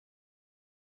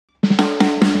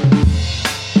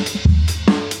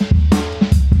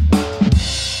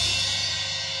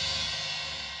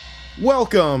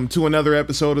Welcome to another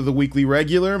episode of the Weekly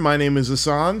Regular. My name is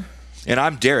Hassan. And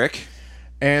I'm Derek.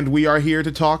 And we are here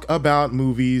to talk about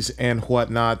movies and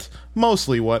whatnot.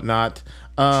 Mostly whatnot.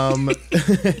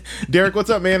 Derek,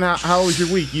 what's up, man? How was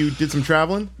your week? You did some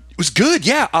traveling? It was good,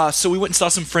 yeah. So we went and saw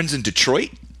some friends in Detroit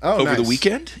over the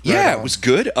weekend. Yeah, it was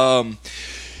good.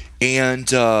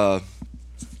 And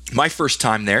my first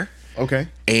time there. Okay.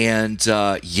 And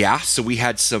so we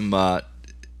had some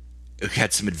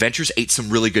adventures, ate some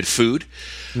really good food.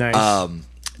 Nice.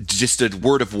 Just a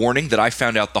word of warning that I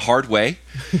found out the hard way,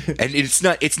 and it's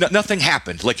not nothing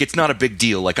happened. Like, it's not a big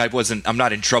deal. Like, I'm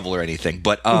not in trouble or anything.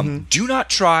 But do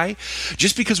not try,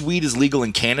 just because weed is legal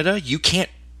in Canada, you can't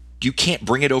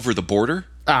bring it over the border.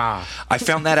 I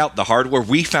found that out the hard way.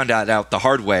 We found out the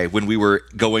hard way when we were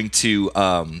going to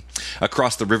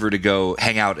across the river to go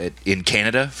hang out in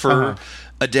Canada for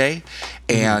a day.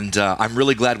 And I'm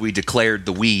really glad we declared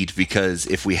the weed, because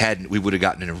if we hadn't, we would have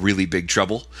gotten in a really big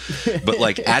trouble. But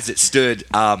like, as it stood,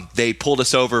 they pulled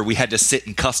us over. We had to sit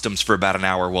in customs for about an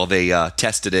hour while they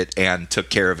tested it and took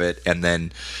care of it and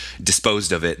then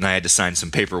disposed of it. And I had to sign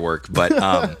some paperwork. But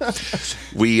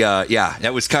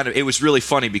it was really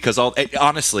funny, because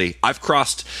honestly, I've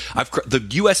crossed the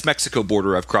U.S.-Mexico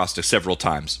border. I've crossed it several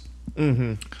times.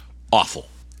 Awful.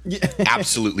 Yeah.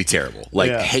 Absolutely terrible.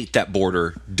 Hate that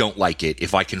border. Don't like it.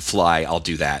 If I can fly, I'll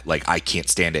do that. Like, I can't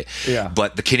stand it. Yeah.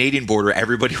 But the Canadian border,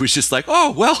 everybody was just like,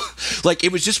 oh, well, like,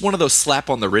 it was just one of those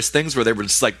slap on the wrist things where they were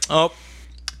just like, oh,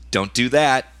 don't do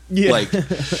that. Yeah. Like,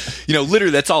 literally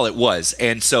that's all it was.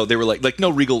 And so they were like no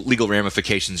legal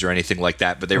ramifications or anything like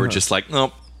that. But they were just like,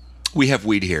 no, we have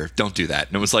weed here. Don't do that.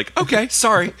 And it was like, okay,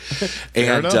 sorry.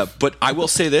 But I will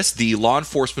say this: the law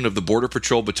enforcement of the Border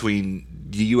Patrol between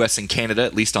the U.S. and Canada,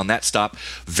 at least on that stop,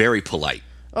 very polite.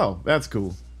 Oh, that's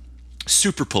cool.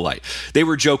 Super polite. They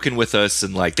were joking with us,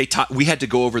 and like we had to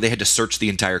go over. They had to search the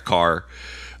entire car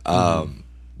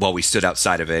while we stood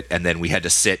outside of it, and then we had to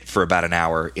sit for about an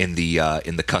hour in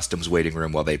the customs waiting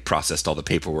room while they processed all the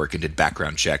paperwork and did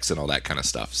background checks and all that kind of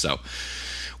stuff. So,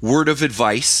 word of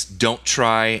advice: don't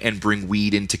try and bring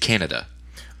weed into Canada.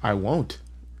 I won't.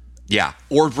 Yeah,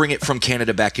 or bring it from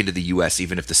Canada back into the U.S.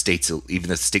 even if the state,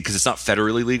 because it's not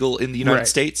federally legal in the United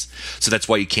States, so that's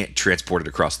why you can't transport it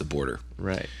across the border.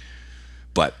 Right.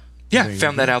 But yeah,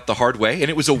 found that out the hard way, and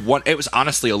it was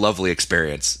honestly a lovely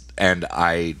experience, and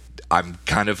I'm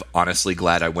kind of honestly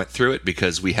glad I went through it,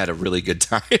 because we had a really good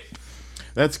time.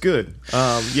 That's good.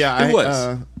 It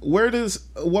was.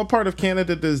 What part of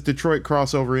Canada does Detroit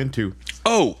cross over into?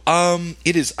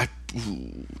 It is.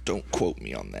 Don't quote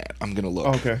me on that. I'm gonna look.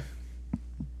 Okay.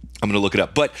 I'm going to look it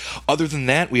up. But other than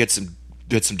that, we had some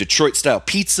Detroit-style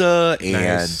pizza and,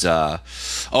 nice.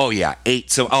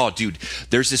 Dude,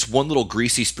 there's this one little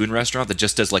Greasy Spoon restaurant that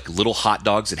just does like little hot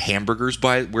dogs and hamburgers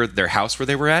by their house where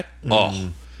they were at.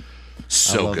 Oh,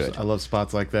 so good. I love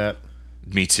spots like that.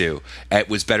 Me too. It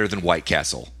was better than White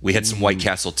Castle. We had some White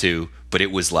Castle too, but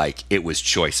it was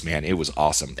choice, man. It was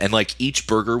awesome. And like, each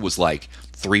burger was like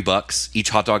 $3. Each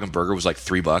hot dog and burger was like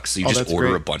 $3. So you just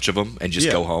order a bunch of them and just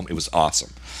go home. It was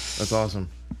awesome. That's awesome.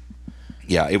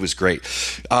 Yeah, it was great.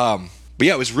 But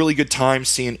yeah, it was really good time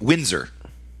seeing Windsor.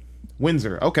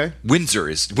 Okay.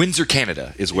 Windsor,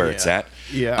 Canada is where it's at.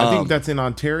 Yeah, I think that's in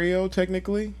Ontario,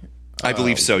 technically. I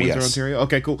believe so, Windsor, yes. Ontario.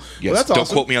 Okay, cool. Yes. Well, that's Don't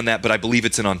awesome. quote me on that, but I believe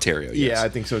it's in Ontario. Yes. Yeah, I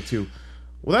think so too.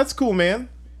 Well, that's cool, man.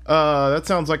 That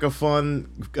sounds like a fun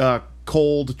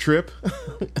cold trip.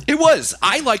 It was.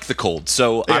 I like the cold,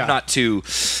 so yeah. I'm not too,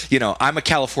 I'm a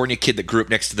California kid that grew up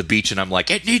next to the beach, and I'm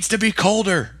like, it needs to be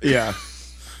colder. Yeah.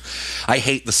 I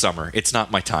hate the summer. It's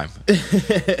not my time.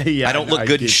 Yeah, I don't look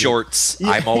good in shorts.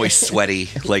 Yeah. I'm always sweaty.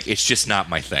 Like, it's just not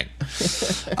my thing.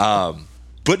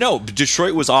 But no,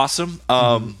 Detroit was awesome.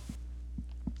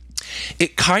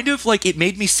 It kind of it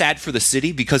made me sad for the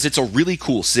city, because it's a really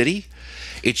cool city.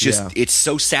 It's just it's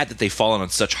so sad that they've fallen on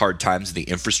such hard times and the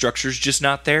infrastructure's just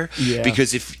not there. Yeah.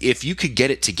 Because if you could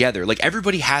get it together, like,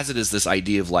 everybody has it as this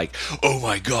idea of like, oh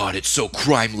my God, it's so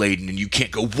crime laden and you can't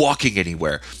go walking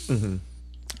anywhere. Mm-hmm.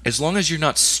 As long as you're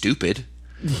not stupid.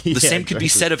 The same could be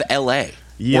said of L.A.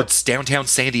 Or it's downtown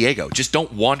San Diego. Just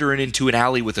don't wander into an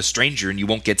alley with a stranger and you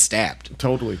won't get stabbed.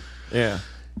 Totally. Yeah.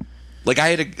 Like, I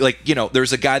had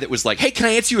there's a guy that was like, hey, can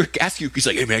I ask you? He's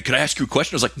like, hey man, can I ask you a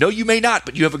question? I was like, no, you may not,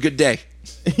 but you have a good day.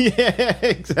 Yeah,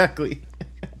 exactly.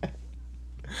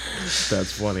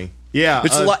 That's funny. Yeah.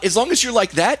 It's a lot. As long as you're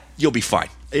like that, you'll be fine.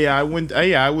 Yeah, I went.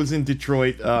 I was in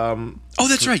Detroit. Oh,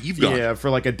 that's right. You've gone. Yeah, for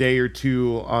like a day or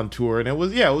two on tour, and it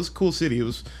was a cool city.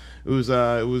 It's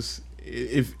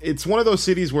one of those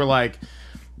cities where like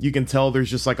you can tell there's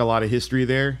just like a lot of history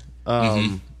there.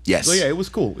 Yes. So yeah, it was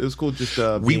cool. It was cool just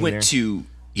we went there. to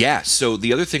Yeah. So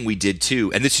the other thing we did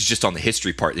too, and this is just on the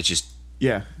history part that just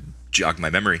Yeah. jogged my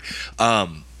memory.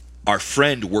 Our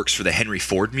friend works for the Henry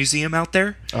Ford Museum out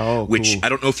there. Oh, which cool. I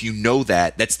don't know if you know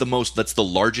that. That's the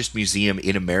largest museum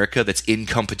in America that's in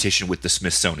competition with the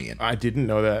Smithsonian. I didn't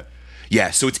know that. Yeah,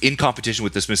 so it's in competition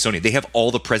with the Smithsonian. They have all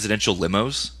the presidential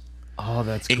limos, Oh,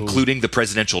 that's cool. including the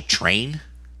presidential train.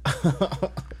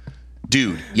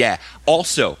 Dude, yeah.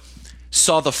 Also,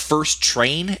 saw the first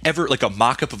train ever, like a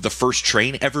mock-up of the first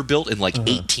train ever built in like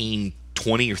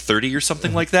 1820 or 30 or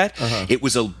something like that. It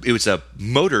was a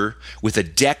motor with a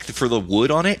deck for the wood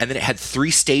on it, and then it had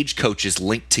 3 stagecoaches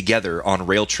linked together on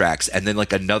rail tracks, and then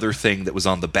like another thing that was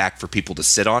on the back for people to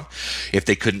sit on if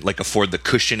they couldn't like afford the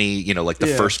cushiony, like the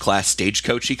first class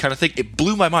stagecoachy kind of thing. It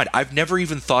blew my mind. I've never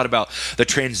even thought about the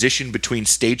transition between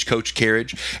stagecoach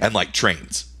carriage and like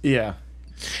trains. Yeah.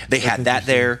 They had that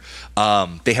there.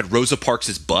 They had Rosa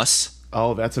Parks' bus.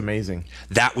 Oh, that's amazing.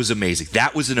 That was amazing.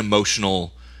 That was an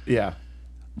emotional. Yeah.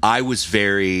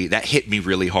 That hit me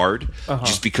really hard,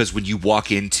 just because when you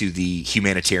walk into the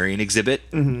humanitarian exhibit,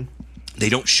 they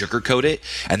don't sugarcoat it,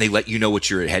 and they let you know what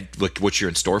you're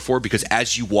in store for. Because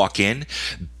as you walk in,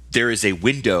 there is a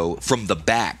window from the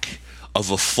back of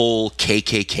a full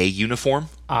KKK uniform.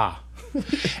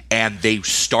 And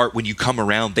when you come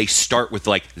around, they start with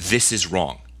like, "This is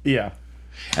wrong." Yeah.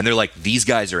 And they're like, "These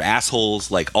guys are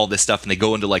assholes," like all this stuff. And they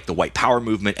go into like the white power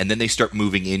movement, and then they start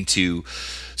moving into,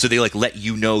 so they like let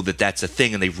you know that that's a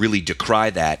thing, and they really decry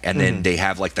that. And then they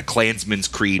have like the Klansman's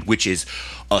Creed, which is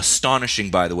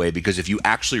astonishing, by the way, because if you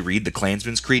actually read the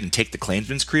Klansman's Creed and take the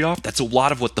Klansman's Creed off, that's a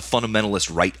lot of what the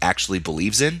fundamentalist right actually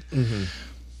believes in.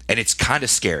 And it's kind of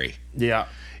scary. Yeah.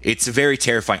 It's very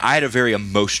terrifying. I had a very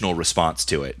emotional response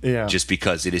to it, Yeah. just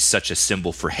because it is such a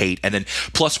symbol for hate. And then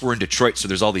plus we're in Detroit, so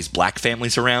there's all these black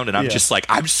families around, and I'm just like,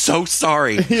 I'm so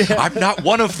sorry. I'm not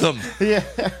one of them. Yeah.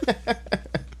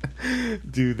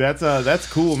 Dude, that's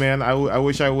cool, man. I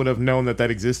wish I would have known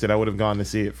that existed. I would have gone to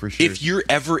see it for sure. If you're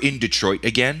ever in Detroit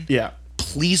again,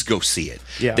 please go see it.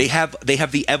 Yeah. They have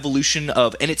the evolution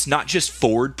of, and it's not just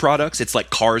Ford products, it's like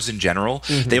cars in general.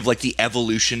 They have like the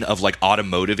evolution of like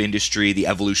automotive industry, the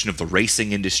evolution of the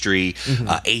racing industry,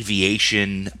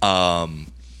 aviation,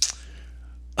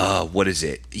 what is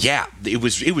it? Yeah, it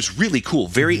was really cool.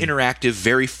 Very interactive,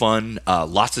 very fun,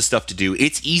 lots of stuff to do.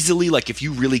 It's easily like, if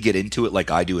you really get into it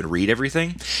like I do and read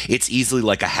everything, it's easily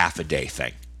like a half a day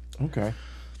thing. Okay.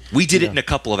 We did it in a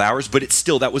couple of hours, but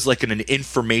that was like an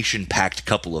information-packed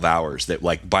couple of hours that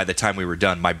like by the time we were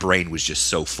done, my brain was just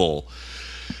so full.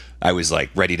 I was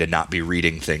like ready to not be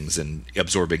reading things and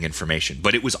absorbing information.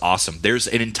 But it was awesome. There's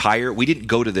an entire, we didn't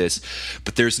go to this,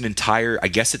 but there's an entire, I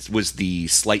guess it was the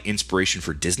slight inspiration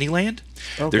for Disneyland.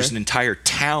 Okay. There's an entire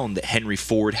town that Henry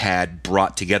Ford had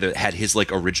brought together that had his like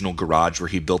original garage where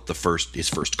he built his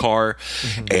first car,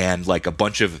 and like a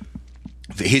bunch of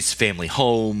his family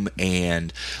home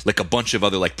and like a bunch of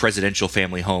other like presidential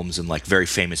family homes and like very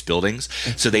famous buildings.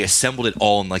 So they assembled it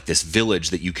all in like this village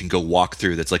that you can go walk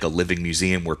through, that's like a living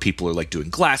museum where people are like doing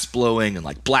glass blowing and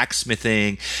like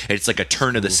blacksmithing, and it's like a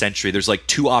turn of the century. There's like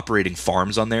 2 operating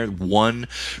farms on there, one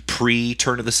pre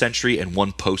turn of the century and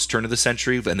one post turn of the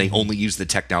century, and they only used the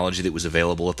technology that was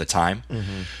available at the time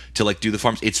to like do the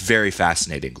farms. It's very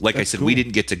fascinating. Like I said, we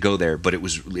didn't get to go there, but it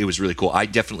was really cool. I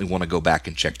definitely want to go back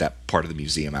and check that part of the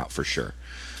museum out for sure.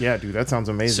 Yeah, dude, that sounds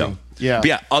amazing. But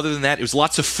yeah, other than that, it was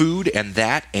lots of food and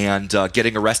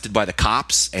getting arrested by the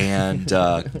cops and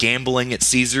gambling at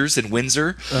Caesars in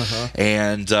Windsor.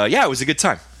 And it was a good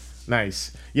time.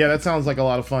 Nice. Yeah, that sounds like a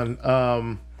lot of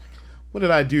fun. What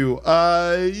did I do?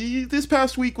 This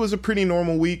past week was a pretty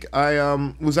normal week.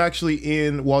 I was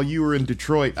actually while you were in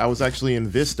Detroit, I was actually in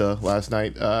Vista last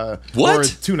night. What? Or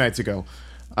 2 nights ago.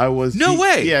 I was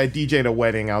way. Yeah, I DJ'd a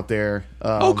wedding out there.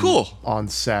 Cool. On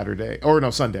Sunday.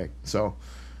 So,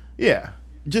 yeah,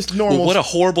 just normal. Well, what a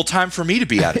horrible time for me to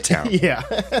be out of town. Yeah,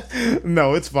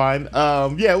 no, it's fine.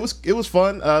 It was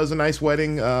fun. It was a nice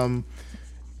wedding. I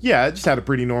just had a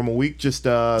pretty normal week. Just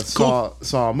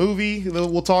saw a movie that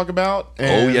we'll talk about.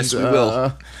 And, yes, we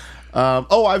will.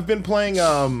 I've been playing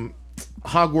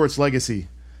Hogwarts Legacy.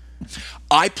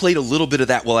 I played a little bit of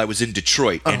that while I was in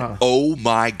Detroit, and oh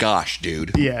my gosh,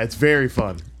 dude! Yeah, it's very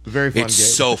fun. Very fun. It's game.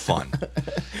 so fun.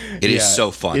 It is so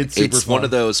fun. It's super it's fun. one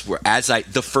of those where as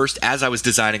I was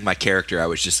designing my character, I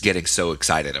was just getting so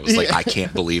excited. I was like, I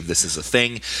can't believe this is a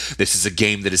thing. This is a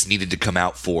game that is needed to come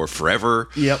out for forever.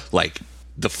 Yep. Like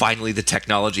finally the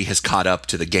technology has caught up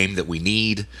to the game that we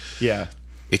need. Yeah.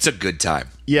 It's a good time.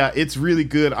 Yeah, it's really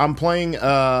good. I'm playing,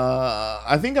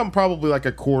 I think I'm probably like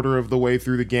a quarter of the way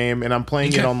through the game, and I'm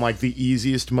playing it on like the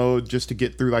easiest mode just to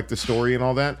get through like the story and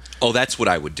all that. Oh, that's what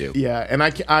I would do. Yeah, and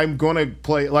I'm going to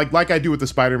play, like I do with the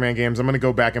Spider-Man games, I'm going to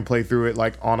go back and play through it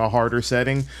like on a harder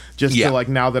setting, just to like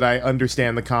now that I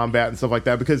understand the combat and stuff like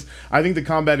that, because I think the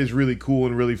combat is really cool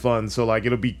and really fun, so like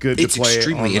it'll be good to play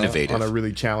it on a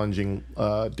really challenging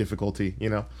difficulty, you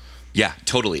know? Yeah,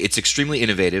 totally. It's extremely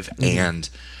innovative, and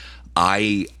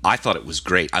I thought it was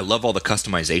great. I love all the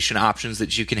customization options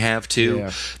that you can have too.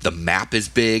 Yeah. The map is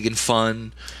big and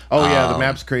fun. Oh yeah, the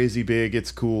map's crazy big.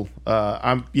 It's cool.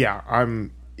 And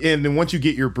then once you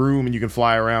get your broom and you can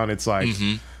fly around, it's like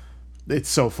it's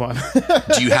so fun.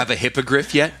 Do you have a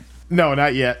hippogriff yet? No,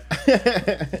 not yet.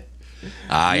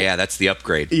 Yeah, that's the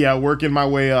upgrade. Yeah, working my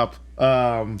way up.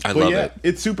 I love it.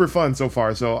 It's super fun so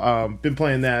far. So been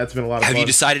playing that. It's been a lot of fun. Have you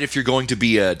decided if you're going to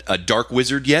be a dark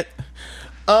wizard yet?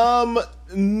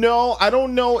 No, I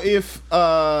don't know if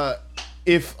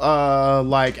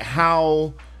like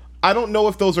how, I don't know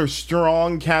if those are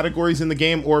strong categories in the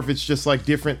game or if it's just like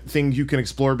different things you can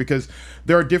explore, because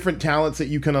there are different talents that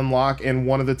you can unlock, and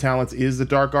one of the talents is the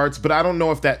dark arts, but I don't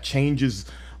know if that changes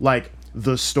like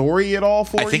the story at all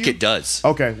for you? I think it does.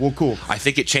 Okay, well, cool. I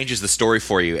think it changes the story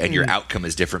for you, and your outcome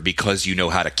is different because you know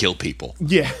how to kill people.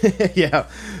 Yeah, yeah.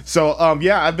 So,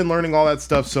 I've been learning all that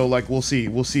stuff, so, like, we'll see.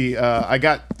 We'll see. I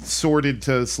got sorted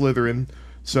to Slytherin,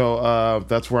 so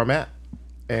that's where I'm at.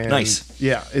 And, nice.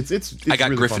 Yeah, it's I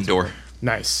got really Gryffindor.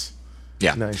 Nice.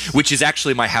 Yeah, nice. Which is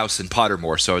actually my house in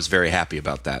Pottermore, so I was very happy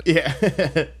about that.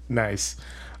 Yeah, nice.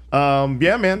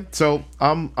 Yeah, man. So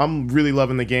I'm really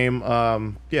loving the game.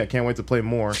 Can't wait to play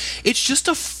more. It's just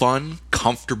a fun,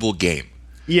 comfortable game.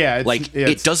 Yeah,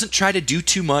 it doesn't try to do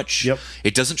too much. Yep.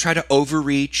 It doesn't try to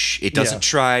overreach. It doesn't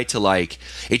try to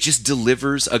it just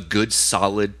delivers a good,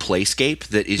 solid playscape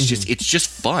that is it's just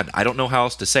fun. I don't know how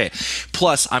else to say it.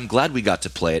 Plus, I'm glad we got to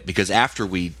play it, because after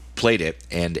we played it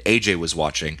and AJ was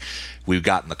watching, we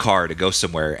got in the car to go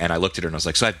somewhere, and I looked at her and I was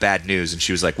like, so I have bad news. And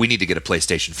she was like, we need to get a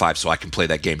PlayStation 5 so I can play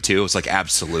that game too. I was like,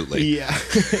 absolutely. Yeah.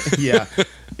 Yeah.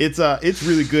 It's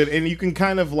really good. And you can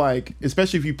kind of like,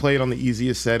 especially if you play it on the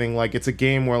easiest setting, like it's a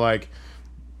game where like,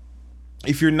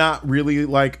 if you're not really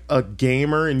like a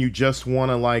gamer and you just want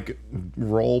to like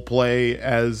role play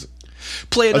as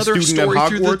another a student story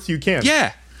at Hogwarts, you can.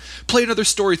 Yeah. Play another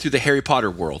story through the Harry Potter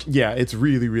world. Yeah, it's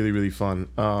really, really, really fun.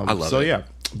 I love it. So yeah,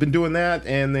 been doing that,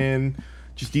 and then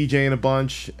just DJing a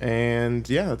bunch, and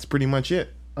yeah, that's pretty much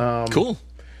it. Cool.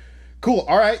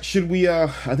 All right, should we? I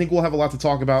think we'll have a lot to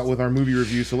talk about with our movie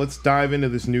review, so let's dive into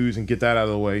this news and get that out of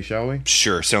the way, shall we?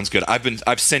 Sure, sounds good.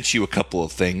 I've sent you a couple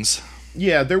of things.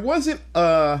 Yeah, there wasn't.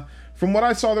 From what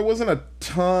I saw, there wasn't a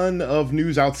ton of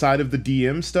news outside of the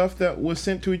DM stuff that was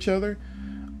sent to each other.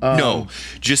 No,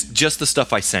 just the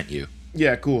stuff I sent you.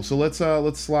 Yeah, cool. So let's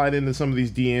slide into some of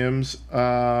these DMs.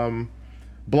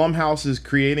 Blumhouse is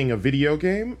creating a video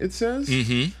game, it says.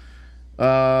 Mm-hmm.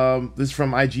 This is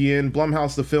from IGN.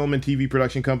 Blumhouse, the film and TV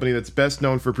production company that's best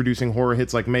known for producing horror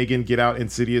hits like Megan, Get Out,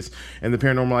 Insidious, and the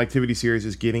Paranormal Activity series,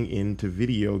 is getting into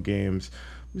video games.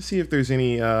 Let's see if there's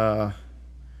any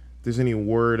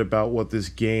word about what this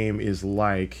game is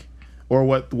like or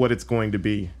what it's going to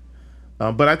be.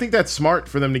 But I think that's smart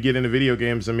for them to get into video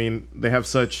games. I mean, they have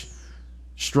such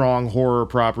strong horror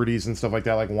properties and stuff like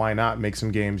that. Like, why not make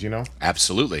some games, you know?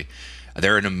 Absolutely.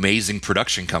 They're an amazing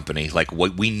production company. Like,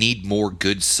 we need more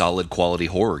good, solid, quality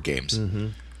horror games. Mm-hmm.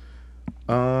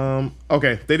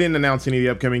 Okay, they didn't announce any of the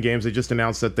upcoming games. They just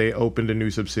announced that they opened a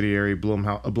new subsidiary,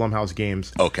 Blumhouse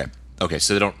Games. Okay,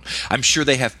 so they don't... I'm sure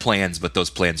they have plans, but those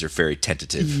plans are very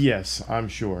tentative. Yes, I'm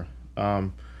sure.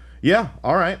 Yeah,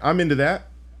 all right. I'm into that.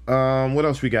 What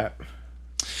else we got?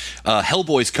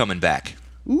 Hellboy's coming back.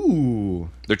 Ooh.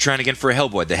 They're trying again for a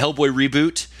Hellboy. The Hellboy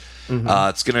reboot. Mm-hmm.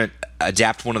 It's going to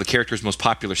adapt one of the character's most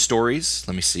popular stories.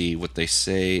 Let me see what they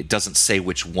say. It doesn't say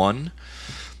which one.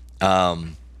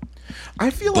 I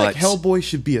feel like Hellboy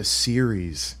should be a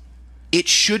series. It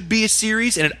should be a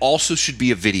series, and it also should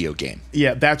be a video game.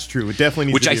 Yeah, that's true. It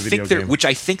definitely needs to be a video game. Which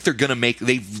I think they're going to make.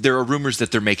 There are rumors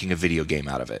that they're making a video game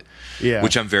out of it. Yeah.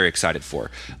 Which I'm very excited for.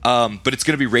 But it's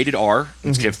going to be rated R. It's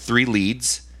going to have 3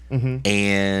 leads. Mm-hmm.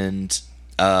 And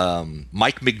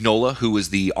Mike Mignola, who is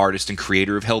the artist and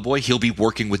creator of Hellboy, he'll be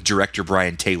working with director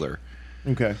Brian Taylor.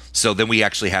 Okay. So then we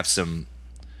actually have some...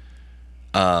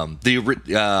 on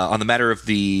the matter of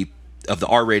the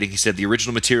R rating, he said the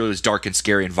original material is dark and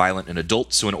scary and violent and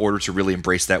adult, so in order to really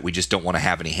embrace that, we just don't want to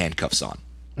have any handcuffs on.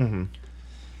 Mm-hmm.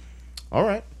 All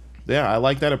right. Yeah, I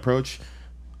like that approach.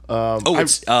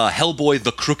 It's Hellboy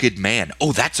the Crooked Man.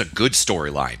 Oh, that's a good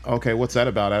storyline. Okay, what's that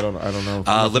about? I don't know.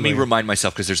 Let me remind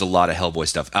myself, because there's a lot of Hellboy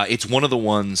stuff. It's one of the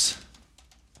ones.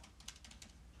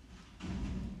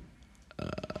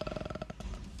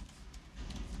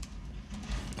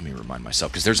 Let me remind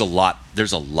myself, because there's a lot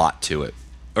to it,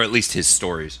 or at least his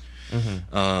stories. Don't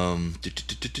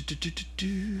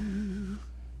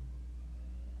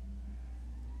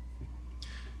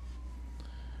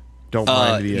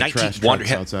mind the trash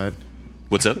trucks outside.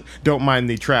 What's up? Don't mind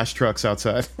the trash trucks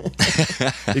outside.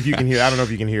 If you can hear, I don't know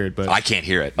if you can hear it, but I can't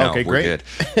hear it. No, okay, we're great.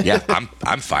 Good. Yeah,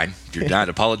 I'm fine. You're not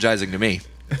apologizing to me.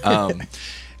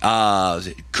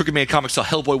 Crooked Man comics saw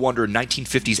Hellboy wander in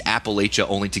 1950s Appalachia,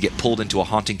 only to get pulled into a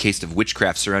haunting case of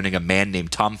witchcraft surrounding a man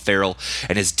named Tom Farrell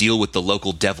and his deal with the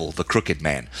local devil, the Crooked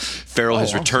Man. Farrell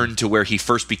has returned to where he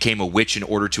first became a witch in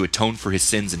order to atone for his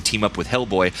sins and team up with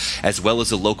Hellboy, as well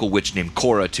as a local witch named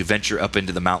Cora, to venture up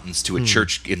into the mountains to a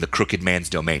church in the Crooked Man's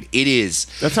domain.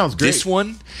 That sounds great. This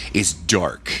one is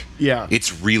dark. Yeah.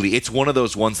 It's one of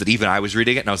those ones that even I was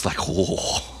reading it and I was like,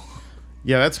 oh.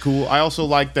 Yeah, that's cool. I also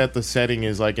like that the setting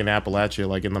is like in Appalachia,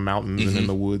 like in the mountains and in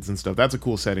the woods and stuff. That's a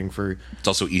cool setting for... It's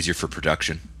also easier for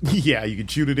production. Yeah, you can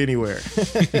shoot it anywhere.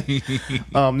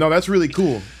 No, that's really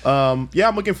cool. Yeah,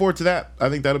 I'm looking forward to that. I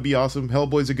think that'll be awesome.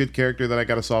 Hellboy's a good character that I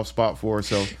got a soft spot for,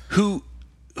 so... Who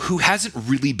hasn't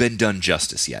really been done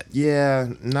justice yet.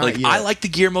 Yeah, not yet. I like the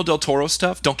Guillermo del Toro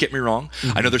stuff, don't get me wrong.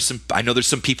 I know there's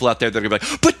some people out there that are going to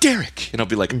be like, but Derek! And I'll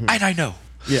be like, and I know.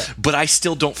 Yeah. But I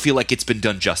still don't feel like it's been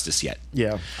done justice yet.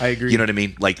 Yeah, I agree. You know what I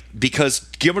mean? Like, because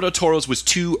Guillermo del Toro's was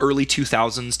too early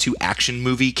 2000s, too action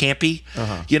movie campy,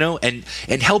 you know? And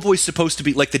Hellboy's supposed to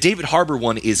be, like, the David Harbour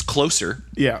one is closer.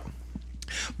 Yeah.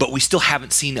 But we still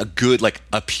haven't seen a good, like,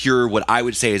 a pure, what I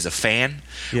would say as a fan,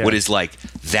 what is like,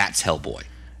 that's Hellboy,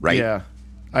 right? Yeah,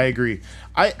 I agree.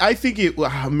 I think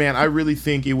I really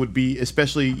think it would be,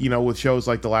 especially, you know, with shows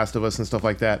like The Last of Us and stuff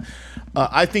like that,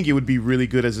 I think it would be really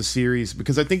good as a series,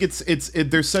 because I think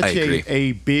there's such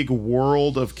a big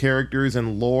world of characters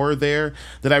and lore there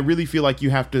that I really feel like you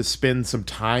have to spend some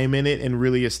time in it and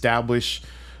really establish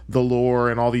the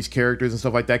lore and all these characters and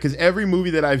stuff like that, because every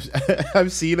movie that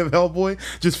I've seen of Hellboy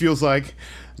just feels like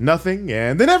nothing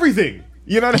and then everything.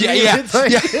 You know what I mean? Yeah.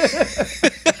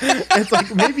 It's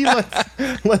like maybe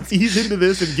let's ease into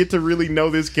this and get to really know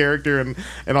this character and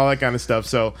all that kind of stuff.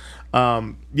 So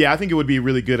I think it would be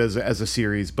really good as a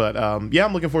series. But I'm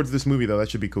looking forward to this movie though.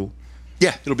 That should be cool.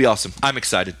 Yeah, it'll be awesome. I'm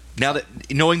excited. Now that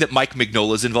knowing that Mike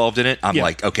Mignola's involved in it, I'm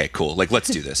like, okay, cool. Like, let's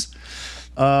do this.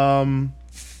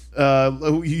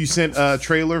 You sent a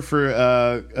trailer for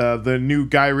the new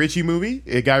Guy Ritchie movie.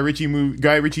 Guy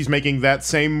Ritchie's making that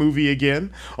same movie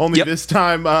again. Only this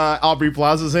time, Aubrey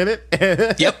Plaza's in it.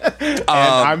 And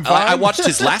I'm fine. I watched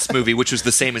his last movie, which was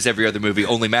the same as every other movie.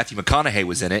 Only Matthew McConaughey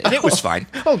was in it, and it was fine.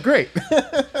 Oh, great!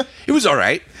 It was all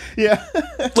right. Yeah.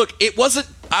 Look, it wasn't.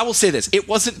 I will say this: it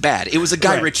wasn't bad. It was a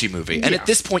Guy Ritchie movie, and at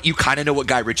this point, you kind of know what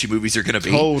Guy Ritchie movies are going to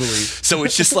be. Totally. So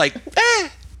it's just like,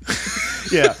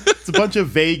 Yeah, it's a bunch of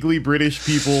vaguely British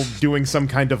people doing some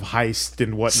kind of heist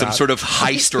and whatnot. Some sort of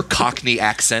heist or Cockney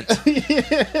accent.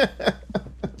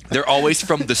 They're always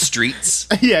from the streets.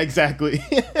 Yeah, exactly.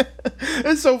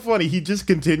 It's so funny. He just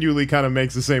continually kind of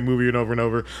makes the same movie over and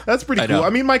over. That's pretty cool. I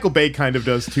mean, Michael Bay kind of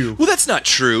does too. Well, that's not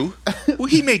true. Well,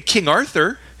 he made King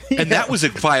Arthur. And that was a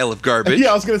pile of garbage.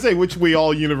 Yeah, I was going to say, which we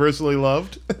all universally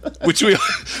loved. The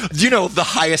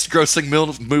highest grossing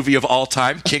movie of all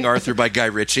time, King Arthur by Guy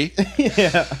Ritchie.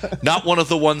 Yeah. Not one of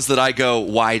the ones that I go,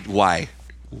 why?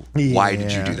 Why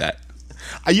did you do that?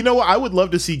 You know what? I would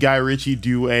love to see Guy Ritchie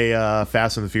do a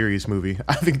Fast and the Furious movie.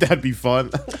 I think that'd be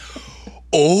fun.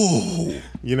 Oh.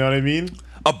 You know what I mean?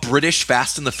 A British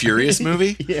Fast and the Furious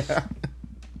movie? Yeah.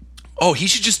 Oh, he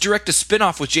should just direct a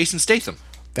spin-off with Jason Statham.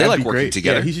 They like working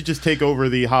together. Yeah, he should just take over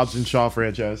the Hobbs and Shaw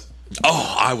franchise.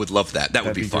 Oh, I would love that.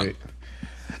 That'd be fun.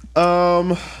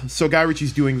 Great. So Guy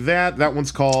Ritchie's doing that. That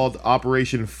one's called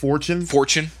Operation Fortune.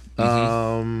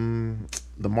 Mm-hmm.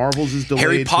 The Marvels is delayed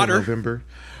Harry Potter. till November.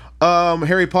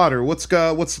 Harry Potter. What's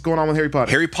going on with Harry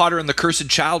Potter? Harry Potter and the Cursed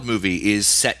Child movie is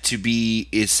set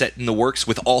in the works,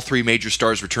 with all three major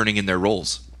stars returning in their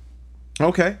roles.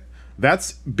 Okay,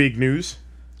 that's big news.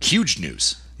 Huge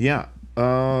news. Yeah.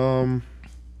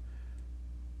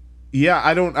 Yeah,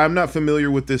 I'm not familiar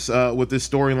with this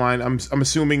storyline. I'm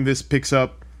assuming this picks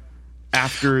up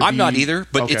after. I'm not either,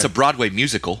 but it's a Broadway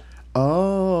musical.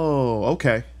 Oh,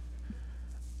 okay.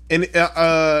 And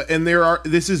the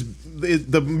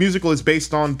musical is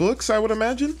based on books, I would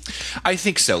imagine. I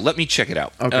think so. Let me check it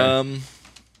out. Okay.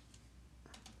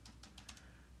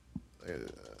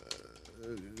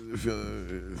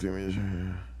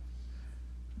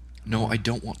 No, I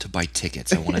don't want to buy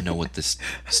tickets. I want to know what this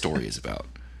story is about.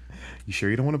 You sure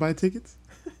you don't want to buy tickets?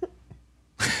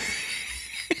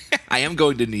 I am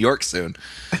going to New York soon.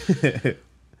 Here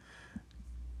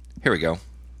we go.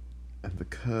 And the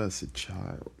Cursed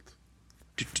Child.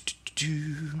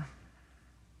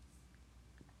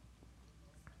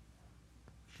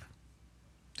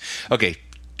 Okay,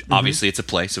 obviously it's a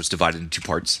play, so it's divided into two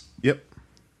parts. Yep.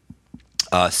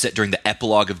 Set during the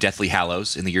epilogue of Deathly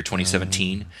Hallows in the year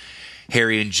 2017.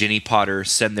 Harry and Ginny Potter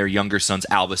send their younger sons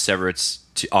Albus Severus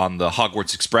on the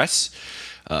Hogwarts Express.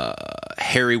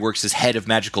 Harry works as head of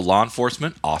magical law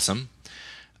enforcement. Awesome.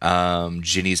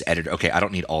 Ginny's editor. Okay, I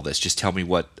don't need all this. Just tell me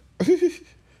what...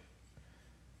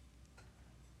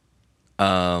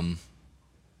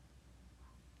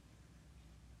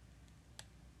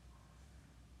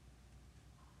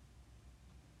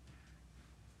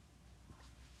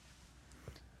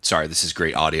 Sorry, this is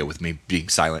great audio with me being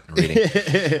silent and reading.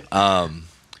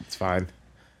 It's fine.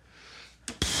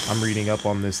 I'm reading up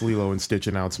on this Lilo and Stitch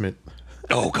announcement.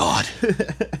 Oh, God.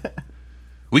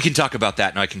 We can talk about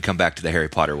that, and I can come back to the Harry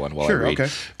Potter one while I read.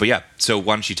 Okay. But yeah, so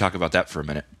why don't you talk about that for a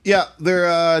minute? Yeah,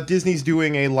 Disney's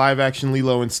doing a live-action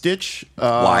Lilo and Stitch.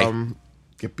 Why?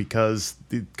 Because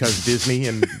Disney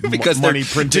and because money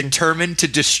they're printing. Determined to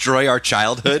destroy our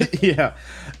childhood. Yeah,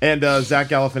 and Zach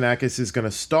Galifianakis is going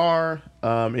to star.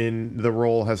 In the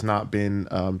role has not been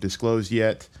disclosed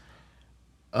yet.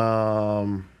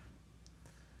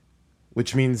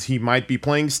 Which means he might be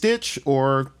playing Stitch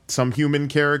or some human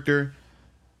character.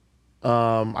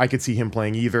 I could see him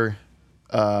playing either.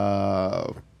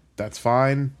 That's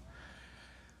fine.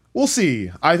 We'll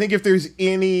see. I think if there's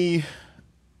any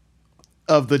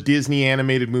of the Disney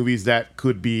animated movies that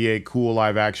could be a cool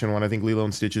live action one, I think Lilo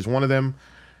and Stitch is one of them.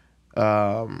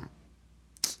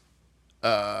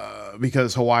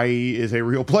 Because Hawaii is a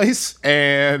real place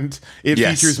and it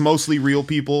features mostly real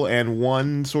people and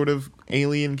one sort of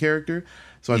alien character.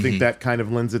 So I think that kind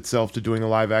of lends itself to doing a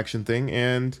live action thing.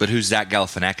 But who's Zach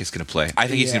Galifianakis going to play? I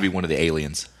think he's going to be one of the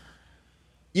aliens.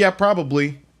 Yeah,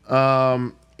 probably.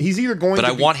 He's either going But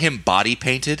I want him body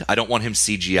painted. I don't want him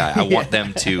CGI. I want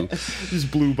them to...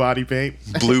 Just blue body paint.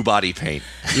 Blue body paint.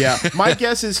 Yeah. My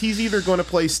guess is he's either going to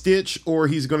play Stitch or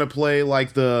he's going to play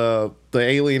like the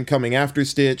alien coming after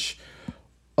Stitch.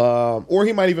 Or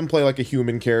he might even play like a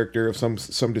human character of some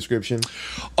description.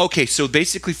 Okay, so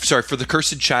basically, sorry, for the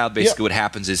Cursed Child, basically what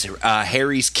happens is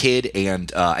Harry's kid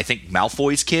and I think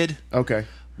Malfoy's kid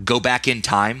go back in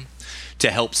time to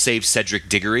help save Cedric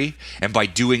Diggory, and by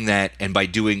doing that, and by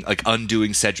doing like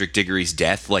undoing Cedric Diggory's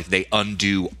death, like they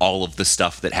undo all of the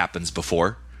stuff that happens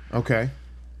before. Okay.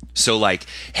 So like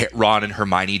Ron and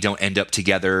Hermione don't end up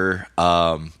together.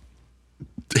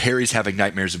 Harry's having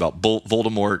nightmares about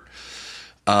Voldemort.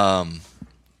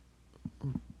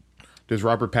 Does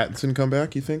Robert Pattinson come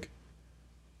back, you think?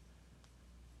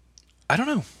 I don't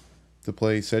know. To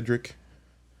play Cedric?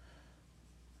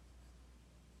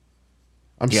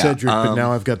 I'm Cedric, but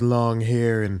now I've got long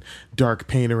hair and dark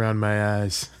paint around my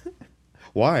eyes.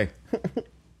 Why?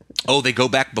 They go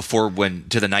back to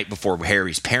the night before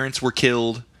Harry's parents were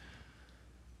killed.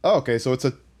 Oh, okay, so it's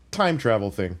a time travel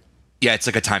thing. Yeah, it's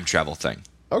like a time travel thing.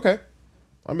 Okay.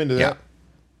 I'm into that.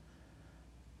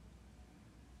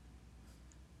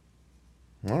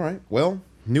 All right. Well,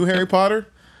 new Harry Potter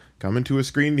coming to a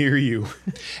screen near you.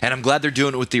 And I'm glad they're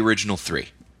doing it with the original 3.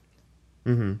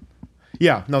 Mm-hmm.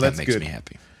 Yeah, no, that's good. That makes me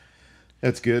happy.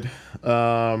 That's good.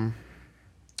 Robert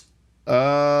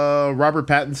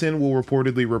Pattinson will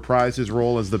reportedly reprise his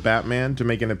role as the Batman to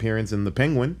make an appearance in The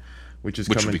Penguin, which is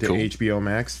coming to HBO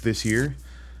Max this year.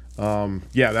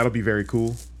 Yeah, that'll be very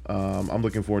cool. I'm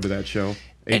looking forward to that show.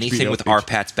 Anything with R.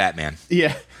 Pat's Batman.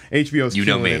 Yeah, HBO's you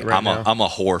know me. Right now. I'm a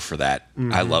whore for that.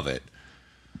 Mm-hmm. I love it.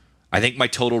 I think my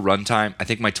total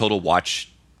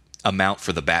watch amount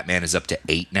for the Batman is up to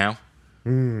 8 now.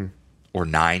 Or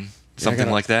 9,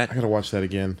 something like that. I gotta watch that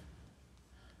again.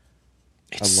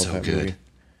 It's so good.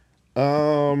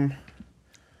 Movie.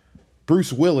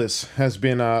 Bruce Willis has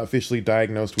been officially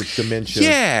diagnosed with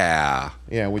dementia.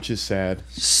 Yeah, which is sad.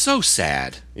 So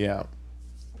sad. Yeah.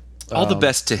 All the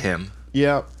best to him.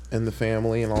 Yeah, and the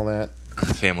family and all that.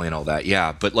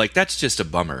 Yeah, but like that's just a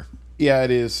bummer. Yeah,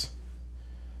 it is.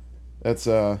 That's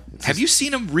Have you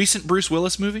seen a recent Bruce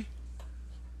Willis movie?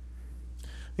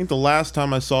 I think the last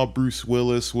time I saw Bruce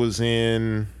Willis was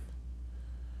in...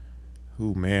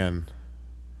 Oh, man.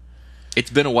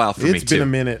 It's been a while for me, too. It's been a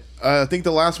minute. I think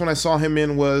the last one I saw him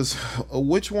in was...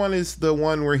 Which one is the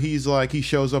one where he's like... He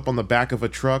shows up on the back of a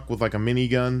truck with like a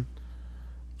minigun?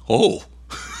 Oh.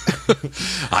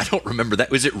 I don't remember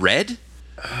that. Was it Red?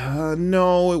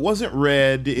 No, it wasn't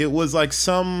Red. It was like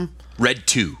some... Red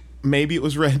 2. maybe it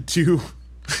was Red 2.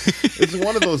 It's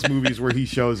one of those movies where he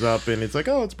shows up and it's like,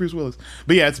 oh, it's Bruce Willis.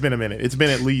 But yeah, it's been a minute. It's been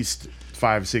at least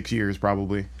 5-6 years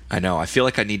probably. I know. I feel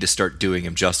like I need to start doing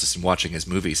him justice and watching his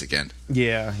movies again.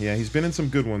 Yeah, he's been in some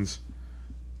good ones.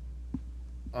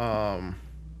 Yeah,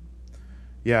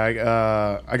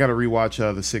 I got to rewatch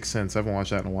The Sixth Sense. I haven't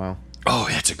watched that in a while. Oh,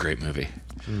 that's a great movie.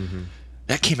 Mm-hmm.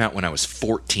 That came out when I was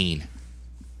 14.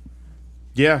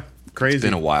 Yeah, crazy. It's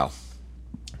been a while.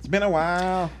 Been a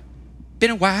while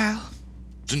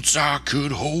since I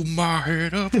could hold my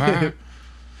head up high.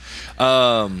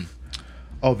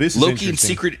 This is Loki and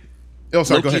Secret. Oh,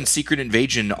 sorry, Loki and Secret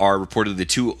Invasion are reportedly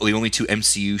the only two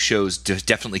MCU shows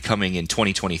definitely coming in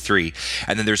 2023.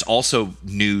 And then there's also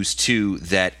news too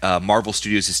that Marvel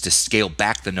Studios is to scale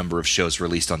back the number of shows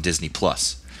released on Disney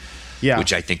Plus. Yeah,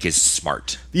 which I think is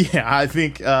smart. Yeah, I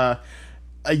think. I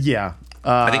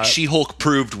think She-Hulk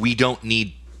proved we don't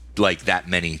need like that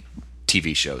many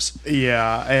TV shows.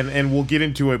 Yeah, and we'll get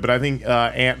into it, but I think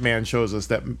Ant-Man shows us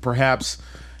that perhaps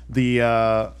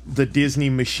the Disney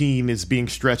machine is being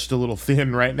stretched a little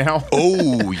thin right now.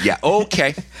 Oh, yeah.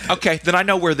 Okay. Then I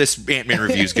know where this Ant-Man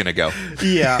review is going to go.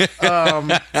 Yeah.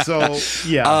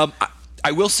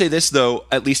 I will say this, though,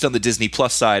 at least on the Disney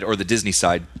Plus side or the Disney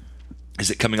side, is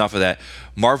it coming off of that?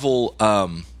 Marvel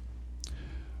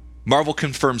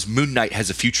confirms Moon Knight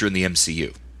has a future in the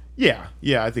MCU. Yeah,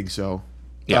 I think so.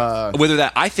 Yeah.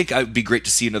 I think it would be great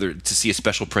to see a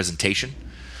special presentation.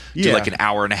 Do like an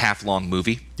hour and a half long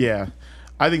movie. Yeah,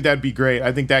 I think that'd be great.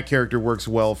 I think that character works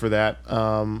well for that.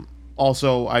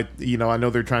 Also, I know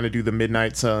they're trying to do the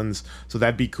Midnight Suns, so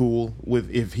that'd be cool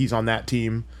if he's on that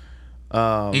team.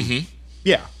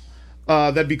 Yeah,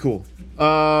 that'd be cool.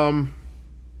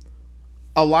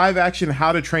 A live action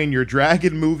How to Train Your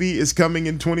Dragon movie is coming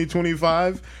in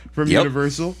 2025 from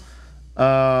Universal.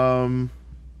 All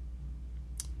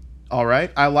right.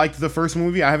 I liked the first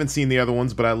movie. I haven't seen the other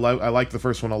ones, but I liked the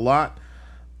first one a lot.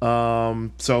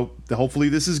 So hopefully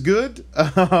this is good.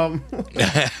 I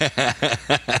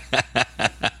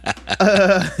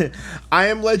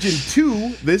Am Legend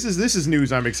 2. This is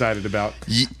news I'm excited about.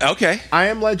 Okay. I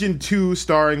Am Legend 2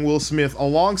 starring Will Smith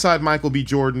alongside Michael B.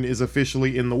 Jordan is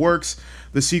officially in the works.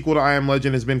 The sequel to I Am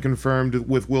Legend has been confirmed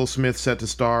with Will Smith set to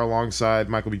star alongside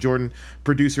Michael B. Jordan.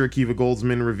 Producer Akiva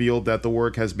Goldsman revealed that the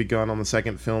work has begun on the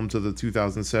second film to the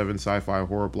 2007 sci-fi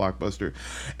horror blockbuster.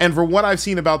 And for what I've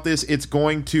seen about this, this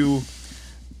movie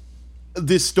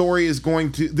is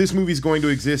going to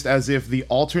exist as if the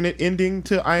alternate ending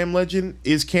to I Am Legend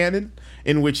is canon,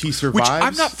 in which he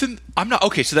survives. Which I'm not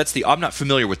okay. So I'm not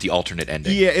familiar with the alternate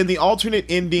ending. Yeah, in the alternate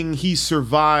ending, he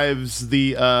survives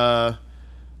the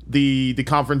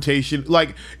confrontation.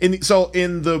 Like in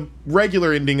the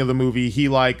regular ending of the movie, he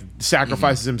like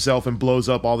sacrifices himself and blows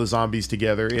up all the zombies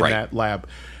together in that lab.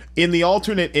 In the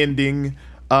alternate ending,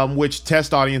 which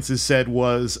test audiences said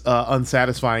was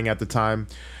unsatisfying at the time,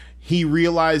 he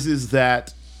realizes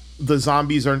that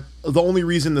the only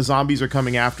reason the zombies are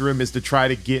coming after him is to try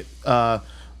to get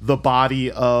the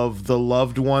body of the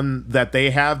loved one that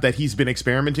they have, that he's been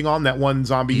experimenting on, that one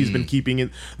zombie he's been keeping in.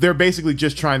 They're basically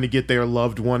just trying to get their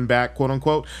loved one back, quote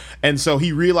unquote. And so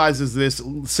he realizes this,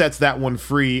 sets that one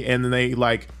free, and then they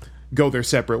like go their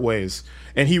separate ways.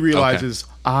 And he realizes,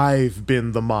 I've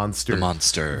been the monster.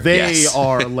 They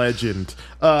are legend.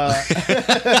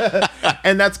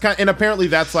 And that's and apparently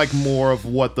that's like more of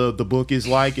what the book is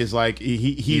like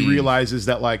he realizes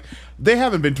that like they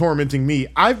haven't been tormenting me,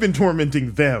 I've been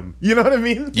tormenting them. You know what I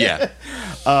mean? Yeah.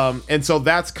 And so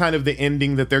that's kind of the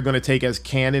ending that they're going to take as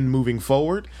canon moving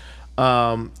forward.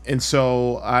 And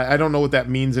so I don't know what that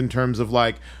means in terms of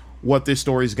like what this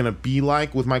story is going to be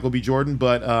like with Michael B. Jordan,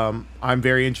 but I'm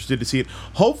very interested to see it.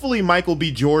 Hopefully Michael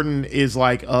B. Jordan is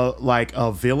like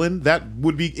a villain. That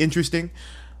would be interesting.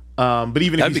 But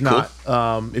even if he's not,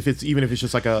 if it's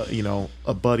just like a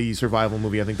buddy survival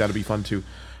movie, I think that'd be fun too.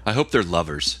 I hope they're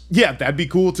lovers. Yeah, that'd be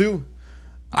cool too.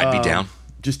 I'd be down.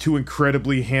 Just two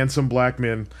incredibly handsome black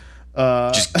men.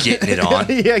 Just getting it on.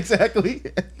 Yeah, exactly.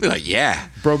 Like, yeah.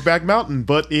 Brokeback Mountain,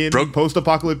 but in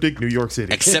post-apocalyptic New York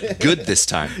City. Except good this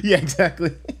time. Yeah,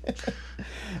 exactly.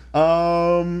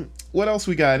 What else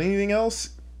we got? Anything else?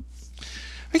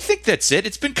 I think that's it.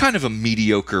 It's been kind of a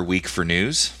mediocre week for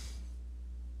news.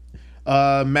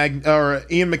 Ian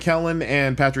McKellen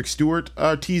and Patrick Stewart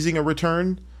are teasing a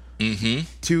return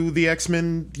to the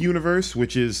X-Men universe,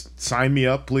 which is sign me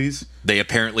up, please. They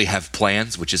apparently have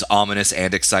plans, which is ominous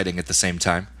and exciting at the same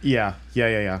time. Yeah.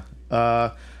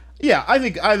 I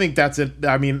think that's it.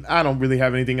 I mean, I don't really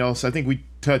have anything else. I think we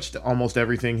touched almost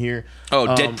everything here.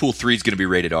 Deadpool 3 is going to be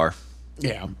rated R.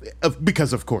 Yeah,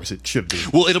 because of course it should be.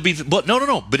 Well, it'll be, but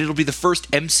no. But it'll be the first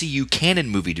MCU canon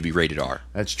movie to be rated R.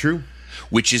 That's true.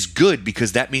 Which is good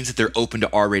because that means that they're open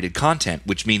to R-rated content,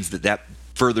 which means that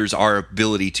furthers our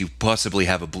ability to possibly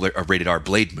have a rated R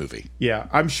Blade movie. Yeah,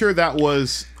 I'm sure that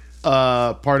was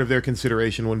part of their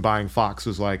consideration when buying Fox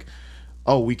was like,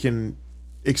 oh, we can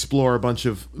explore a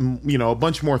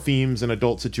bunch more themes and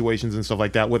adult situations and stuff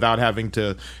like that without having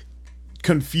to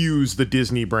confuse the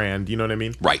Disney brand. You know what I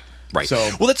mean? Right. So,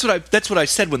 well, that's what I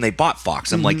said when they bought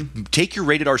Fox. I'm like, take your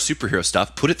rated R superhero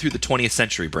stuff, put it through the 20th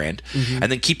Century brand,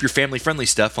 and then keep your family friendly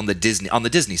stuff on the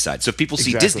Disney side. So if people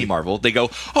see Disney Marvel, they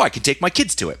go, oh, I can take my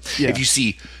kids to it. Yeah. If you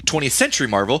see 20th Century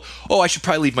Marvel, oh, I should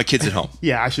probably leave my kids at home.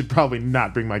 Yeah, I should probably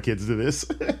not bring my kids to this.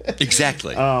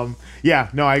 Exactly. Yeah,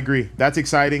 no, I agree. That's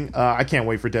exciting. I can't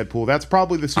wait for Deadpool. That's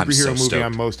probably the superhero movie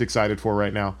I'm most excited for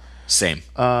right now. Same.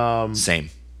 Same.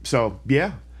 So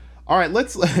yeah. All right,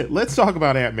 let's talk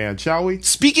about Ant-Man, shall we?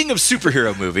 Speaking of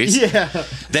superhero movies,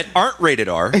 that aren't rated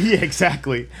R. Yeah,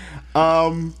 exactly.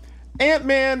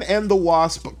 Ant-Man and the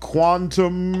Wasp: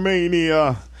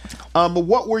 Quantumania.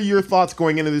 What were your thoughts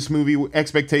going into this movie?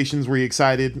 Expectations? Were you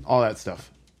excited? All that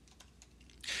stuff.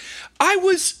 I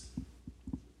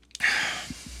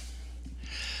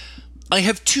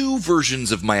have two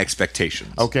versions of my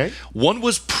expectations. Okay. One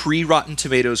was pre-Rotten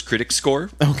Tomatoes critic score.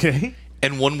 Okay.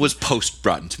 And one was post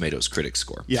Rotten Tomatoes critic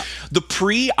score. Yeah. The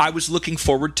I was looking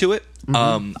forward to it.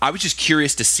 I was just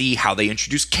curious to see how they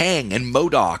introduce Kang and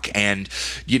MODOK and,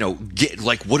 get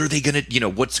like, what are they going to,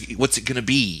 what's it going to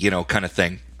be, kind of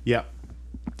thing. Yeah.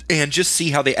 And just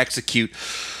see how they execute,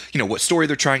 what story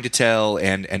they're trying to tell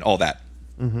and all that.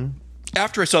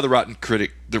 After I saw the Rotten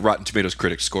Tomatoes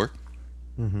critic score,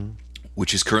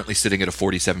 which is currently sitting at a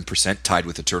 47%, tied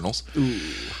with Eternals. Ooh.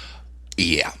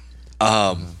 Yeah.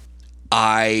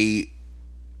 I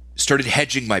started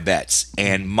hedging my bets,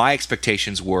 and my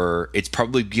expectations were it's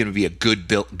probably going to be a good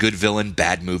villain,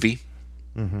 bad movie.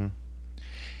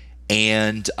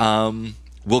 And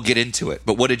we'll get into it.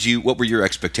 But what were your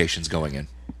expectations going in?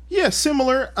 Yeah,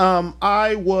 similar.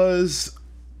 I liked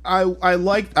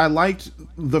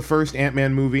the first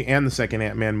Ant-Man movie and the second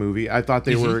Ant-Man movie. I thought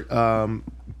they were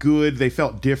good. They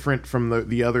felt different from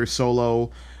the other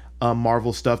solo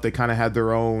Marvel stuff. They kind of had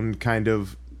their own kind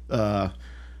of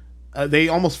they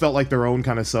almost felt like their own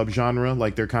kind of subgenre.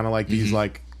 Like they're kind of like these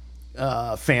like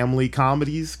family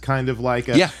comedies, kind of like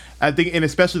I think, and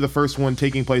especially the first one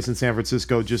taking place in San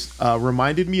Francisco just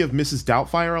reminded me of Mrs.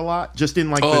 Doubtfire a lot, just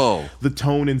in like the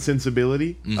tone and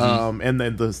sensibility, and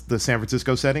then the San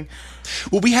Francisco setting.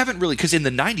 Well, we haven't really, because in the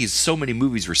 90s so many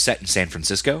movies were set in San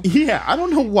Francisco. Yeah, I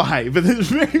don't know why, but there's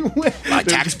very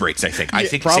tax breaks. I think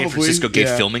probably, San Francisco gave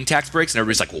filming tax breaks, and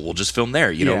everybody's like, well, we'll just film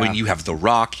there. When you have The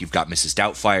Rock, you've got Mrs.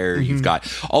 Doubtfire, you've got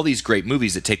all these great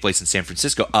movies that take place in San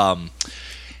Francisco.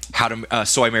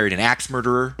 So I Married an Axe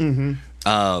Murderer. You know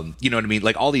what I mean?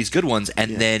 Like all these good ones,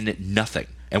 and then nothing.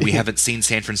 And we haven't seen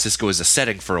San Francisco as a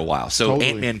setting for a while. So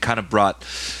Ant-Man kind of brought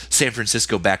San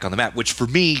Francisco back on the map, which for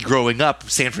me, growing up,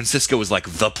 San Francisco was like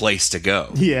the place to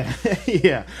go. Yeah,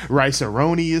 yeah.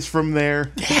 Rice-A-Roni is from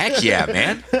there. Heck yeah,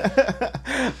 man.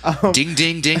 Ding,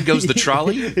 ding, ding goes the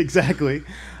trolley. Exactly.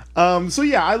 So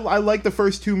yeah, I like the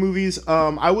first two movies.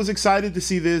 I was excited to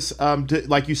see this,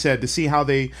 like you said, to see how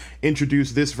they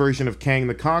introduce this version of Kang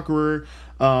the Conqueror.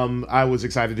 I was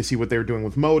excited to see what they were doing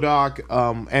with MODOK,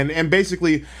 and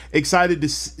basically excited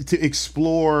to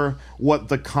explore what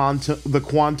the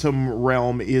quantum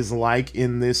realm is like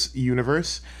in this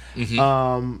universe.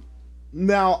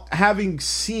 Now, having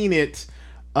seen it,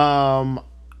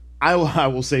 I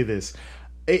will say this.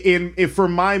 If for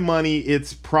my money,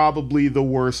 it's probably the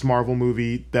worst Marvel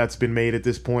movie that's been made at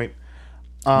this point.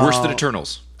 Worse than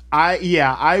Eternals.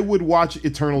 I would watch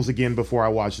Eternals again before I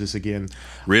watch this again.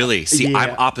 Really? See,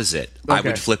 I'm opposite. Okay. I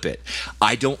would flip it.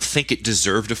 I don't think it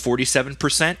deserved a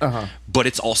 47%, but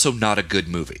it's also not a good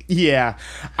movie. Yeah.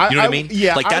 You know what I mean?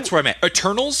 Yeah. Like, that's where I'm at.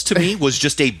 Eternals, to me, was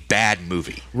just a bad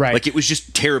movie. Right. Like, it was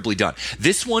just terribly done.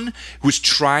 This one was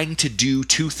trying to do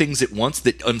two things at once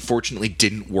that unfortunately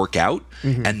didn't work out,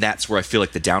 and that's where I feel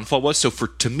like the downfall was. So,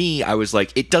 to me, I was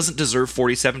like, it doesn't deserve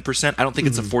 47%. I don't think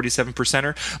it's a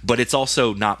 47%er, but it's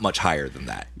also not much higher than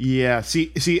that. Yeah.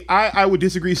 See, I would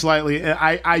disagree slightly.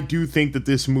 I do think that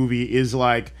this movie is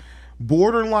like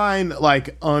borderline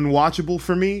like unwatchable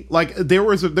for me. Like there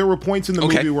were points in the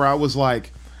movie where I was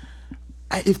like,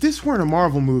 if this weren't a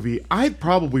Marvel movie, I'd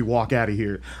probably walk out of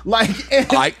here. Like,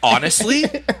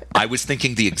 I was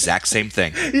thinking the exact same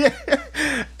thing. Yeah.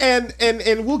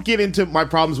 and we'll get into my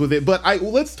problems with it, but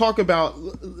let's talk about,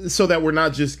 so that we're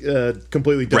not just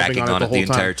completely dumping Bragging on it the whole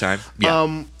entire time.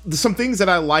 Yeah. Some things that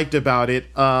I liked about it.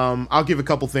 I'll give a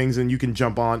couple things, and you can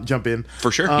jump in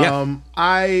For sure. Yeah.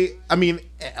 I mean,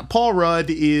 Paul Rudd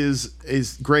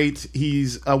is great.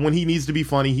 He's when he needs to be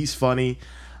funny, he's funny.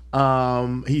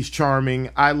 He's charming.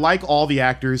 I like all the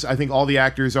actors. I think all the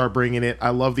actors are bringing it.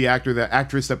 I love the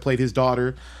actress that played his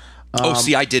daughter.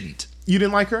 See, I didn't. You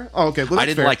didn't like her? Oh, okay. Well, I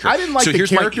didn't like her. I didn't like the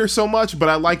character so much, but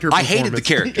I liked her performance. I hated the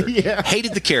character. Yeah.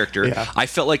 Hated the character. Yeah. I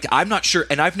felt like, I'm not sure,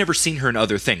 and I've never seen her in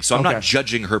other things, so I'm not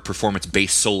judging her performance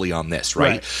based solely on this,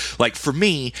 right? Like, for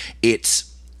me,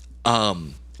 it's...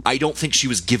 I don't think she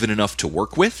was given enough to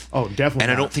work with. Oh, definitely.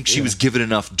 And I don't think she was given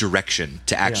enough direction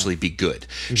to actually be good.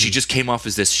 Mm-hmm. She just came off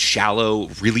as this shallow,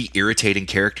 really irritating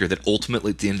character that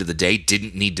ultimately, at the end of the day,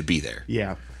 didn't need to be there.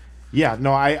 Yeah. Yeah,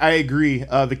 no, I agree.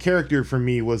 The character for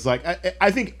me was like, I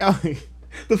think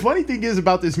the funny thing is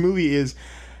about this movie is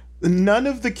none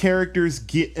of the characters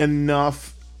get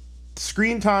enough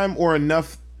screen time or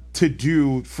enough to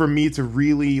do for me to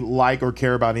really like or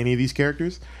care about any of these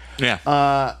characters. Yeah.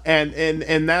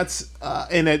 And that's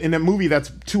in a movie that's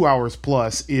 2 hours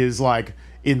plus is like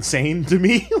insane to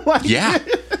me. Like, yeah.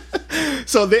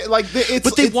 So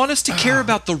they want us to care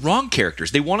about the wrong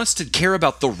characters. They want us to care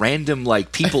about the random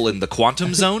like people in the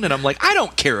quantum zone, and I'm like, I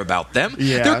don't care about them.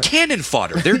 Yeah. They're cannon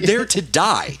fodder. They're there to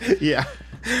die. Yeah.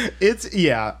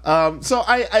 So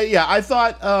I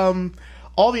thought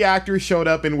all the actors showed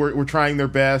up and were trying their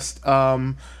best.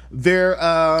 Michael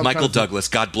Douglas,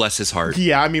 God bless his heart.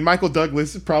 Yeah, I mean, Michael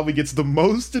Douglas probably gets the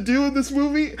most to do in this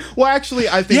movie. Well, actually,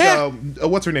 I think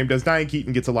what's her name does. Diane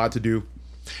Keaton gets a lot to do.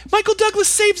 Michael Douglas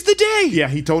saves the day. Yeah,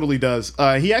 he totally does.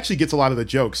 He actually gets a lot of the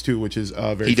jokes too, which is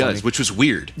very funny. He does, which was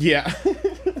weird. Yeah.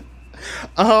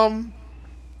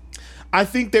 I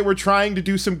think they were trying to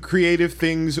do some creative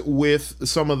things with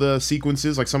some of the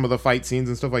sequences, like some of the fight scenes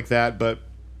and stuff like that, but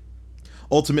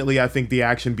ultimately, I think the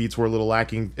action beats were a little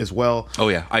lacking as well. Oh,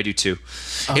 yeah, I do too.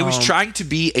 It was trying to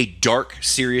be a dark,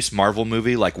 serious Marvel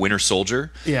movie like Winter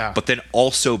Soldier, but then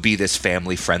also be this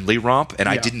family-friendly romp, and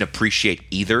I didn't appreciate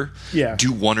either. Yeah.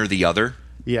 Do one or the other.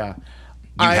 Yeah.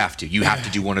 You have to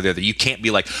do one or the other. You can't be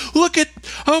like, look at,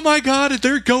 oh my God,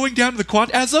 they're going down to the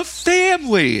quad as a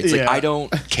family. It's like, I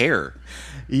don't care.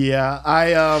 Yeah,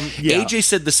 AJ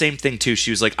said the same thing too.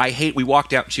 She was like, we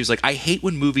walked out and she was like, I hate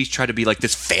when movies try to be like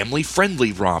this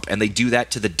family-friendly romp and they do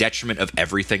that to the detriment of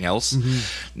everything else.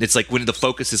 Mm-hmm. It's like when the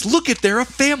focus is, look at, they're a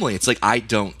family. It's like, I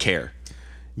don't care.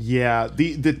 Yeah,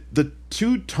 the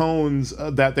two tones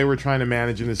that they were trying to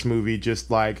manage in this movie just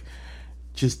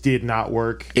did not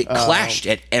work. It clashed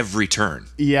at every turn.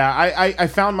 Yeah, I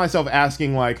found myself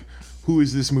asking like, who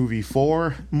is this movie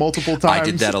for multiple times. I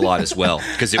did that a lot as well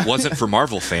because it wasn't for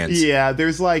Marvel fans. Yeah,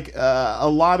 there's like a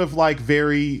lot of like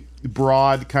very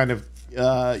broad kind of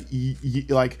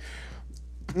like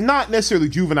not necessarily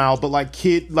juvenile, but like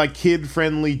kid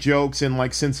friendly jokes and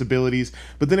like sensibilities.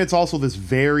 But then it's also this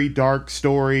very dark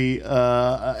story.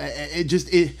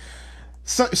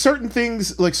 Certain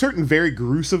things, like certain very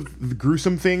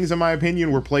gruesome things, in my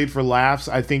opinion, were played for laughs.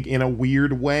 I think in a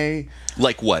weird way.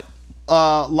 Like what?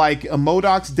 Like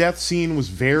MODOK's death scene was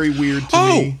very weird to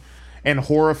me and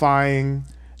horrifying.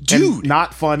 Dude, and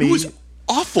not funny. It was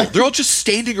awful. They're all just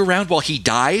standing around while he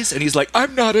dies, and he's like,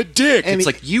 I'm not a dick. And it's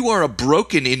like, you are a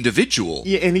broken individual.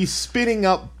 Yeah, and he's spitting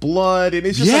up blood, and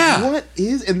it's just like, what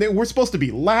is... And we're supposed to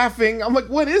be laughing. I'm like,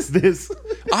 what is this?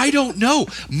 I don't know.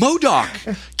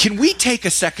 MODOK, can we take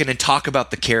a second and talk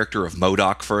about the character of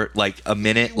MODOK for, like, a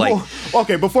minute? Like, well,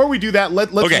 okay, before we do that,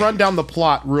 let's run down the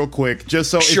plot real quick,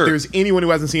 just so if there's anyone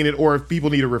who hasn't seen it, or if people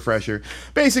need a refresher.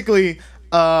 Basically...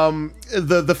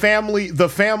 the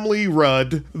family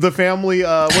Rudd, the family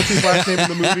what's his last name in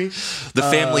the movie? The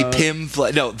family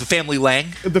the family Lang.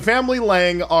 The family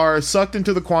Lang are sucked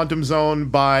into the quantum zone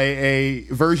by a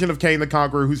version of Kang the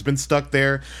Conqueror who's been stuck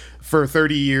there for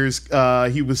 30 years.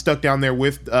 He was stuck down there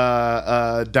with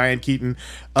Diane Keaton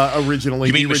originally.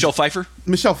 You mean Michelle Pfeiffer?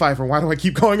 Michelle Pfeiffer. Why do I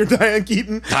keep calling her Diane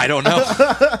Keaton? I don't know.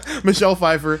 Michelle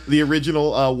Pfeiffer, the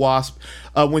original Wasp,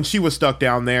 when she was stuck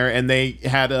down there, and they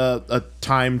had a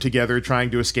time together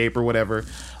trying to escape or whatever.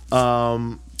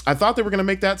 I thought they were going to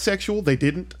make that sexual. They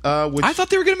didn't. I thought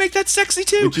they were going to make that sexy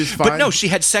too. Which is fine. But no, she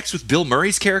had sex with Bill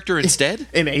Murray's character instead.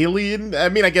 An alien. I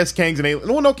mean, I guess Kang's an alien.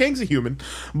 Well, no, Kang's a human.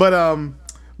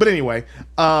 But anyway,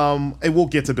 and we'll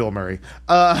get to Bill Murray.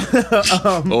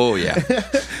 Oh yeah.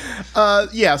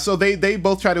 Yeah, so they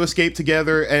both try to escape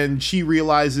together, and she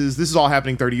realizes this is all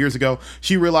happening 30 years ago.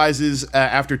 She realizes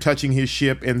after touching his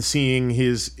ship and seeing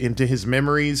into his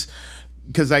memories,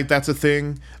 because that's a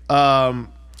thing.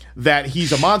 that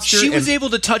he's a monster. She was able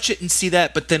to touch it and see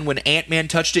that, but then when Ant-Man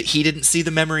touched it, he didn't see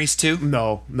the memories too?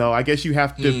 No. I guess you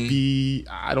have to be,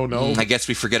 I don't know. I guess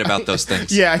we forget about those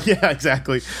things. Yeah,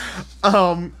 exactly.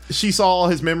 She saw all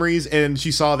his memories, and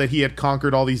she saw that he had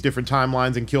conquered all these different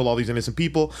timelines and killed all these innocent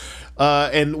people.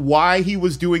 And why he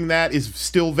was doing that is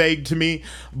still vague to me.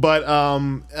 But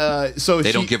so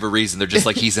they don't give a reason. They're just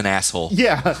like, he's an asshole.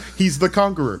 Yeah, he's the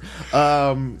conqueror.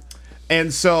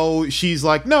 And so she's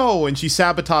like, no, and she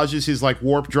sabotages his like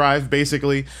warp drive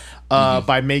basically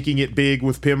by making it big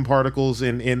with Pym particles,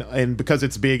 and because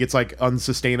it's big, it's like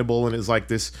unsustainable and is like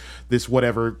this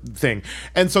whatever thing.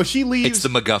 And so she leaves. It's the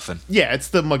MacGuffin. Yeah, it's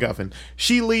the MacGuffin.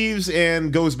 She leaves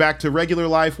and goes back to regular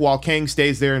life while Kang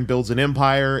stays there and builds an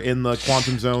empire in the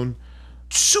quantum zone.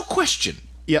 So, question.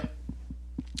 Yep.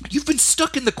 You've been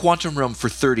stuck in the quantum realm for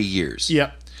 30 years.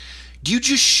 Yep. Do you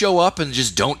just show up and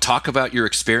just don't talk about your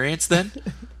experience then?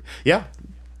 Yeah.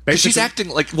 Because she's acting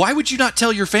like, why would you not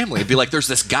tell your family? It'd be like, there's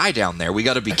this guy down there. We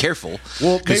got to be careful.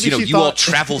 Well, because, you all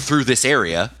travel through this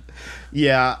area.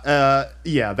 Yeah,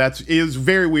 it was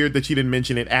very weird that she didn't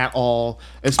mention it at all,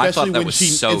 especially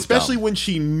when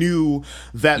she knew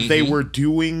that they were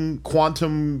doing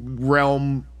quantum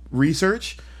realm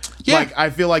research. Yeah. Like, I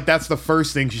feel like that's the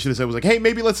first thing she should have said was like, hey,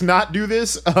 maybe let's not do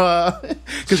this. Because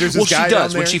there's this guy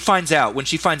down there. When she finds out,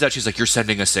 she's like, you're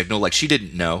sending a signal. Like, she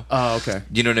didn't know. Oh, okay.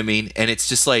 You know what I mean? And it's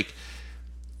just like,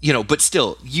 but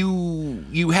still,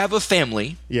 you have a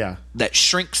family that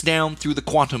shrinks down through the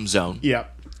quantum zone.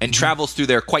 Yep. And travels through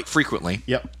there quite frequently.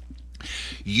 Yep.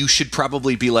 You should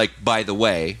probably be like, by the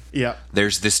way,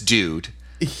 there's this dude,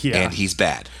 and he's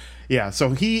bad. Yeah,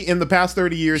 so in the past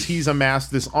 30 years, he's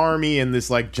amassed this army and this,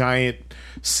 like, giant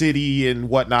city and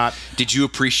whatnot. Did you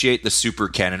appreciate the super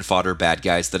cannon fodder bad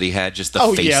guys that he had? Just the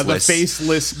faceless... yeah, the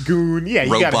faceless goon. Yeah,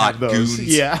 you gotta have those.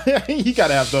 Goons. Yeah, you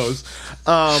gotta have those.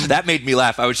 That made me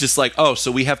laugh. I was just like, oh,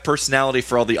 so we have personality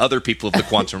for all the other people of the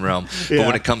quantum realm, but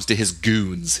when it comes to his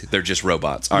goons, they're just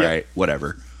robots. All right,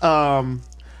 whatever.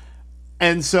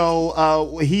 And so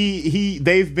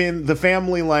the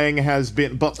family Lang has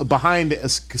been behind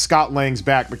Scott Lang's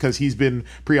back because he's been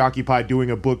preoccupied doing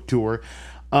a book tour.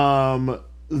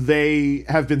 They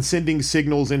have been sending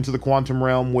signals into the quantum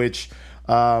realm, which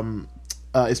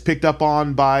is picked up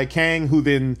on by Kang, who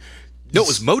then... No, it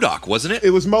was MODOK, wasn't it?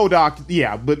 It was MODOK,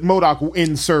 yeah, but MODOK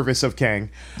in service of Kang.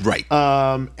 Right.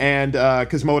 And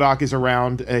because MODOK is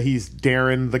around, he's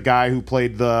Darren, the guy who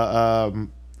played the...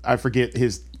 I forget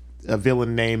his... a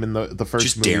villain name in the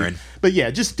first movie. Just Darren. But yeah,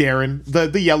 just Darren,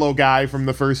 the yellow guy from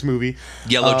the first movie.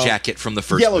 Yellow Jacket from the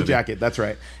first movie. Yellow Jacket, that's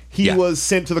right. He was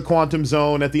sent to the quantum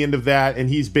zone at the end of that, and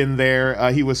he's been there.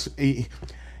 They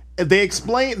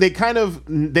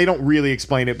don't really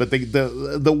explain it, but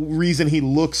the reason he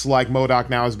looks like MODOK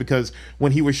now is because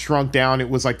when he was shrunk down, it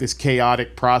was like this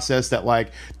chaotic process that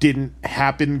like didn't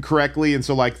happen correctly, and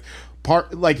so like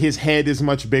his head is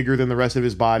much bigger than the rest of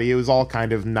his body. It was all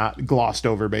kind of not glossed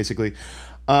over, basically.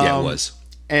 Yeah, it was.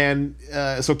 And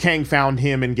so Kang found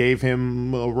him and gave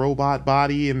him a robot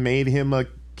body and made him a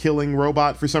killing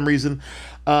robot for some reason.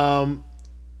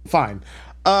 Fine.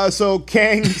 So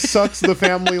Kang sucks the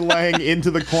family Lang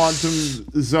into the quantum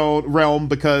zone realm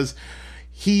because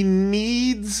he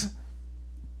needs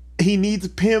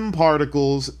Pym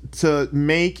particles to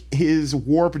make his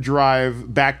warp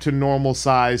drive back to normal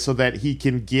size so that he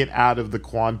can get out of the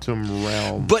quantum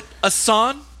realm. But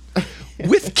Asan,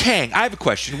 with Kang, I have a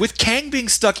question. With Kang being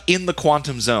stuck in the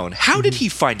quantum zone, how did he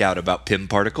find out about Pym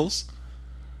particles?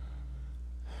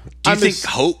 Do you think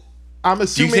Hope? I'm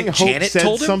assuming Hope Janet said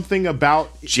told him? something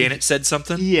about... Janet said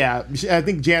something? Yeah, I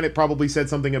think Janet probably said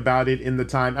something about it in the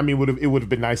time. I mean, it would have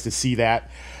been nice to see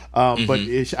that. But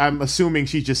I'm assuming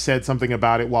she just said something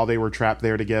about it while they were trapped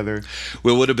there together.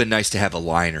 Well, it would have been nice to have a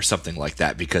line or something like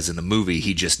that, because in the movie,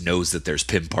 he just knows that there's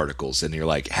Pym particles, and you're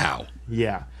like, how?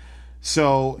 Yeah.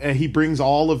 So he brings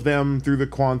all of them through the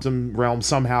quantum realm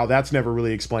somehow. That's never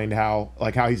really explained how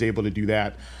he's able to do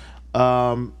that.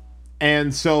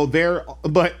 And so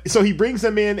so he brings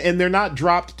them in, and they're not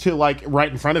dropped to like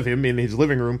right in front of him in his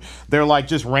living room. They're like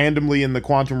just randomly in the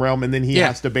quantum realm, and then he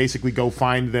has to basically go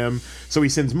find them. So he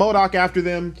sends MODOK after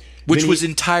them, which was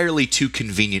entirely too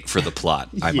convenient for the plot,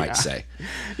 I might say.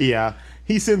 Yeah,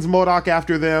 he sends MODOK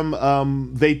after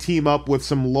them. They team up with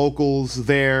some locals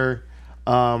there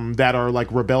that are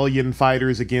like rebellion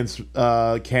fighters against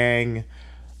Kang.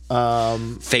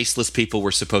 Faceless people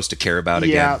we're supposed to care about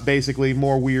again. Yeah, basically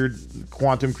more weird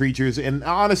quantum creatures, and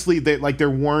honestly, there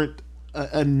weren't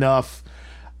enough.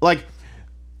 Like,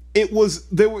 those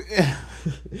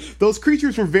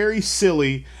creatures were very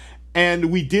silly,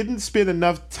 And we didn't spend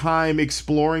enough time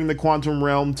exploring the quantum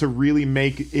realm to really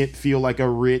make it feel like a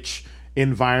rich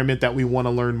environment that we want to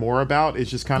learn more about.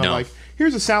 It's just kind of like,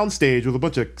 here's a soundstage with a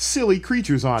bunch of silly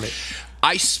creatures on it.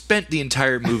 I spent the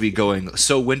entire movie going,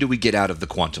 so when do we get out of the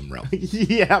quantum realm?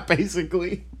 Yeah,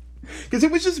 basically. Because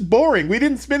it was just boring. We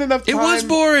didn't spend enough time. It was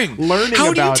boring. Learning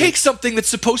How do you about take it. something that's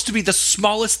supposed to be the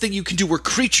smallest thing you can do, where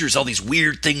creatures, all these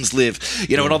weird things live,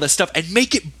 and all this stuff, and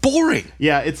make it boring?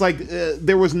 Yeah, it's like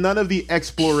there was none of the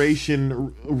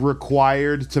exploration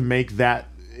required to make that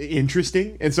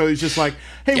interesting. And so it's just like,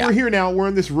 hey, we're here now. We're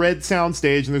in this red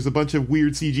soundstage, and there's a bunch of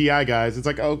weird CGI guys. It's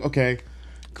like, oh, okay.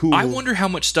 Cool. I wonder how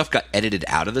much stuff got edited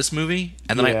out of this movie,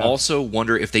 and then I also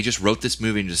wonder if they just wrote this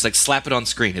movie and just like slap it on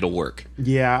screen, it'll work.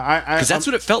 Yeah, because that's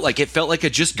what it felt like. It felt like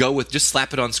just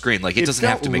slap it on screen. Like it doesn't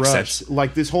have to make sense.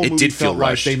 Like this whole movie felt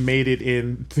like they made it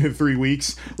in 3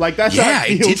 weeks. Like that's how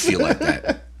it it did feel like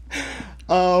that.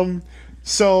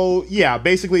 So yeah,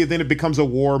 basically, then it becomes a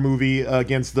war movie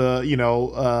against the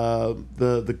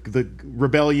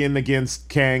rebellion against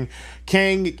Kang.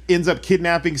 Kang ends up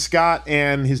kidnapping Scott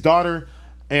and his daughter.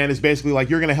 And it's basically like,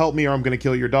 you're going to help me or I'm going to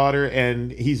kill your daughter.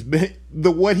 And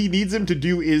what he needs him to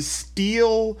do is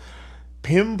steal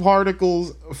Pym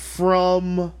particles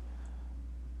from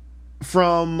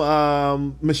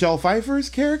Michelle Pfeiffer's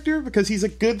character because he's a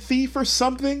good thief or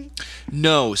something.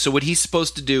 No, so what he's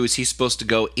supposed to do is he's supposed to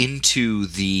go into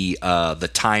the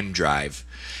time drive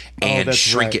and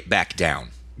shrink it back down.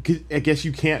 I guess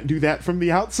you can't do that from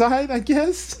the outside, I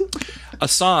guess.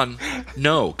 Asan,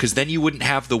 no, because then you wouldn't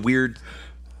have the weird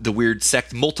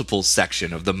multiple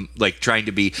section of them, like trying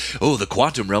to be, the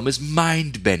quantum realm is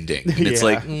mind bending, and it's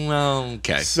like, well,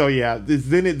 okay. So yeah,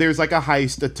 then there's like a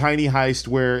heist, a tiny heist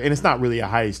where, and it's not really a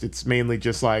heist. It's mainly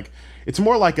just like, it's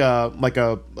more like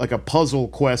a puzzle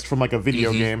quest from like a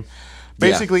video game.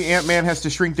 Basically, Ant-Man has to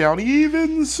shrink down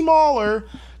even smaller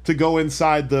to go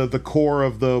inside the core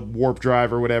of the warp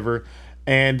drive or whatever.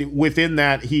 And within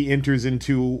that, he enters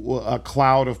into a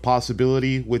cloud of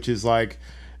possibility, which is like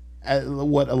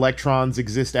what electrons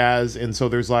exist as. And so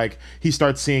there's like, he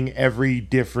starts seeing every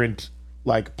different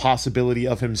like possibility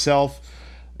of himself,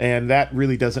 and that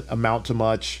really doesn't amount to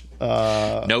much.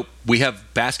 Nope. We have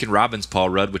Baskin-Robbins Paul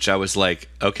Rudd, which I was like,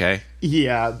 okay.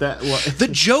 Yeah, the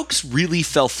jokes really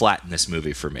fell flat in this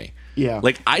movie for me. Yeah.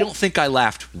 Like, I don't think I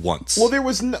laughed once. Well, there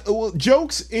was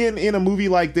jokes in a movie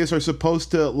like this are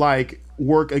supposed to like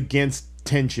work against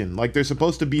tension. Like, they're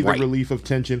supposed to be the relief of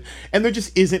tension, and there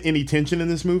just isn't any tension in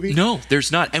this movie. No,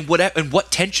 there's not. And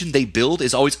what tension they build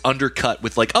is always undercut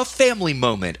with like a family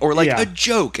moment or like a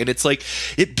joke, and it's like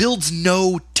it builds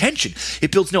no tension.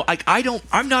 It builds no.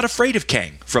 I'm not afraid of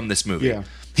Kang from this movie. Yeah.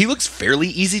 He looks fairly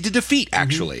easy to defeat,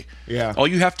 actually. Yeah. All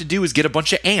you have to do is get a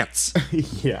bunch of ants.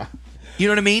 Yeah. You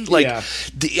know what I mean? Like,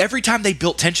 every time they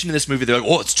built tension in this movie, they're like,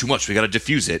 oh, it's too much. We got to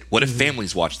diffuse it. What if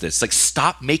families watch this? Like,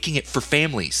 stop making it for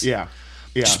families. Yeah.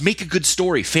 Yeah. Just make a good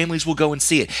story. Families will go and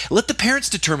see it. Let the parents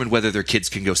determine whether their kids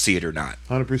can go see it or not.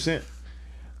 100%.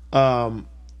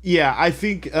 Yeah, I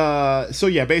think so.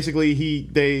 Yeah, basically he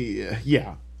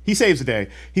saves the day.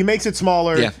 He makes it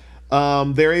smaller. Yeah.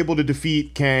 They're able to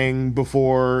defeat Kang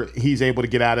before he's able to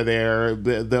get out of there.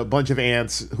 The bunch of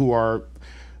ants who are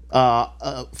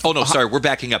sorry, we're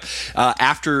backing up.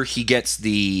 After he gets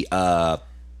the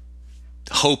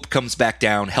Hope comes back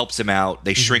down, helps him out.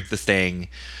 They shrink the thing.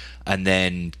 And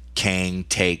then Kang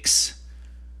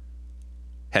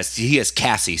has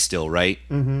Cassie still, right?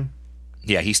 Mm-hmm.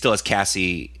 Yeah, he still has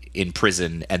Cassie in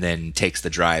prison, and then takes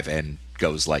the drive and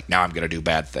goes like, now I'm going to do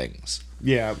bad things.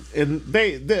 Yeah, and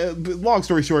long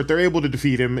story short, they're able to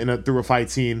defeat him through a fight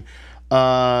scene. Through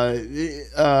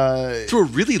a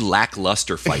really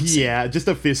lackluster fight scene. Yeah, just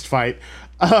a fist fight.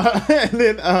 And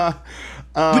then a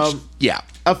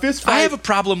fist fight. I have a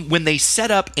problem when they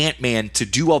set up Ant-Man to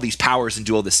do all these powers and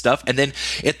do all this stuff, and then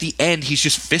at the end he's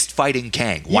just fist fighting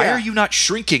Kang. Why are you not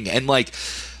shrinking? And like,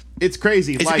 it's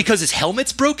crazy. Is it because his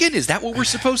helmet's broken? Is that what we're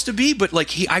supposed to be? But like,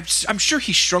 I'm sure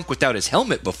he shrunk without his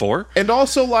helmet before. And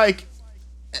also, like,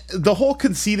 the whole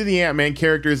conceit of the Ant-Man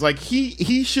character is like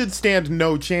he should stand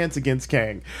no chance against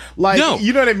Kang. Like, no.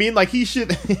 You know what I mean? Like, he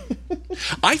should.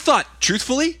 I thought,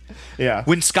 truthfully,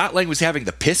 when Scott Lang was having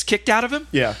the piss kicked out of him,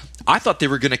 I thought they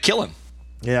were going to kill him.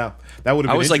 Yeah, that would have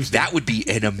been. I was like, that would be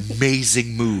an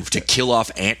amazing move to kill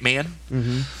off Ant-Man,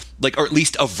 like, or at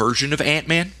least a version of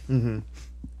Ant-Man. Mm-hmm.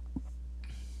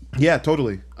 Yeah,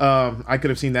 totally. I could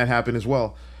have seen that happen as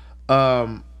well.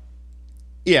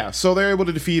 Yeah, so they're able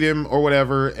to defeat him or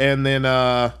whatever, and then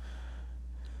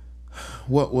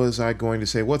what was I going to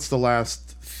say? What's the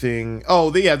last thing. Oh,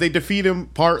 they defeat him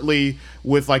partly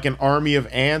with like an army of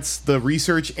ants, the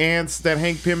research ants that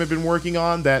Hank Pym had been working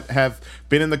on that have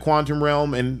been in the quantum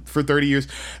realm and for 30 years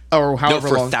or however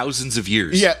for long. Thousands of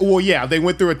years. Yeah, well, yeah, they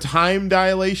went through a time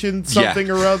dilation something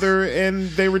or other, and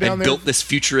they were down and there. Built this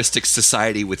futuristic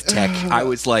society with tech. I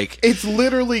was like, it's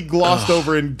literally glossed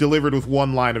over and delivered with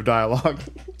one line of dialogue.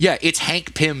 Yeah, it's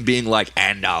Hank Pym being like,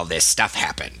 and all this stuff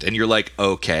happened, and you're like,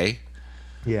 okay.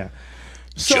 Yeah.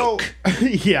 So, joke.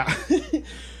 Yeah.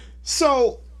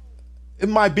 So,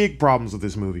 my big problems with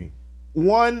this movie.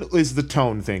 One is the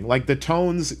tone thing. Like, the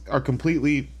tones are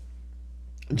completely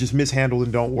just mishandled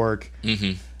and don't work.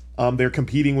 Mm-hmm. They're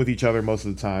competing with each other most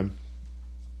of the time.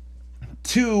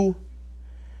 Two,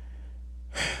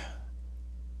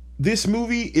 this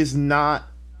movie is not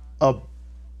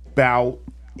about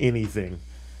anything.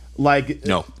 Like,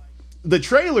 no. The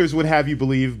trailers would have you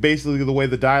believe, basically the way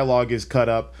the dialogue is cut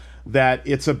up, that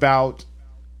it's about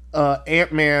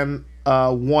Ant-Man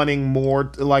wanting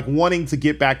more, like wanting to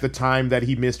get back the time that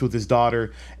he missed with his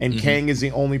daughter, and Kang is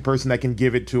the only person that can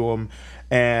give it to him,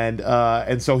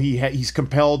 and so he's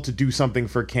compelled to do something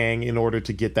for Kang in order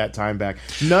to get that time back.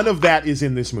 None of that is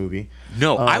in this movie.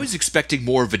 No, I was expecting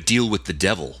more of a deal with the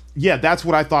devil. Yeah, that's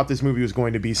what I thought this movie was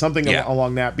going to be, something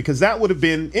along that, because that would have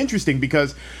been interesting.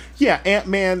 Because, yeah,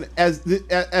 Ant-Man,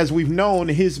 as we've known,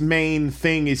 his main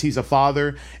thing is he's a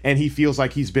father, and he feels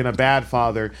like he's been a bad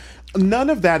father. None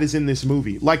of that is in this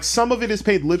movie. Like, some of it is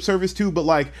paid lip service to, but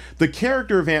like the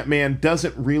character of Ant-Man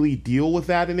doesn't really deal with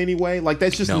that in any way. Like,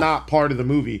 that's just not part of the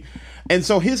movie. And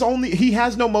so he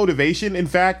has no motivation. In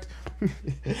fact,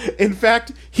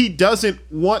 he doesn't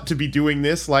want to be doing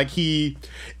this. Like, he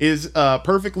is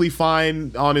perfectly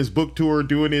fine on his book tour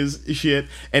doing his shit,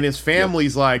 and his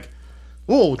family's like,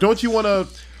 "Oh, don't you want to?"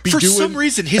 For some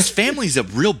reason, his family's a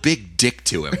real big dick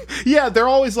to him. Yeah, they're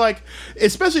always like,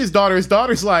 especially his daughter. His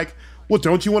daughter's like, "Well,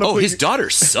 don't you want to?" Oh, his daughter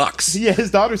sucks. Yeah,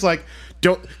 his daughter's like,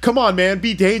 "Don't come on, man,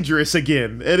 be dangerous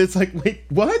again." And it's like, wait,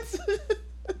 what?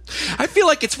 I feel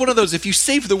like it's one of those, if you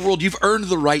save the world, you've earned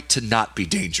the right to not be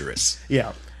dangerous.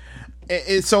 Yeah.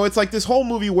 So it's like this whole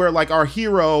movie where like our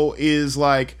hero is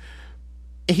like,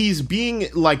 he's being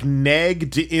like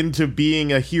negged into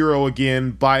being a hero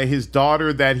again by his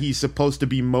daughter that he's supposed to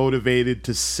be motivated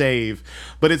to save.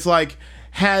 But it's like,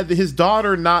 had his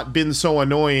daughter not been so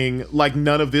annoying, like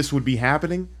none of this would be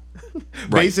happening.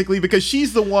 Basically, because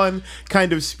she's the one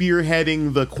kind of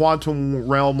spearheading the quantum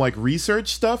realm like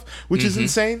research stuff, which is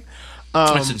insane.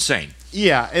 That's insane.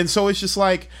 Yeah, and so it's just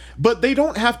like, but they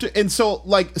don't have to, and so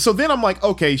then I'm like,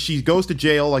 okay, she goes to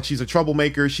jail, like she's a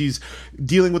troublemaker, she's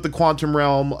dealing with the quantum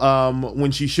realm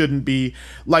when she shouldn't be.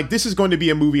 Like, this is going to be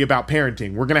a movie about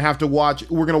parenting. We're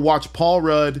gonna watch Paul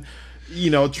Rudd,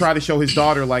 try to show his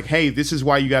daughter, like, hey, this is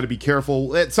why you got to be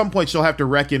careful. At some point, she'll have to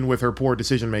reckon with her poor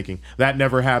decision making. That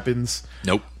never happens.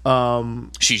 Nope.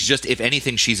 She's just, if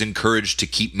anything, she's encouraged to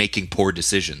keep making poor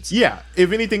decisions. Yeah.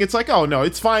 If anything, it's like, oh no,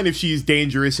 it's fine if she's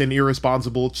dangerous and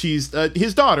irresponsible. She's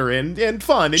his daughter and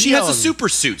fun and she young. has a super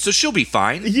suit, so she'll be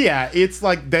fine. Yeah. It's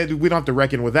like that. We don't have to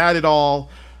reckon with that at all.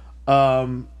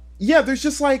 Yeah. There's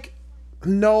just like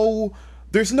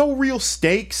there's no real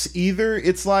stakes either.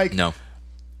 It's like, no.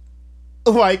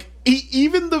 Like,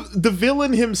 even the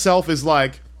villain himself is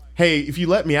like, hey, if you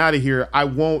let me out of here, I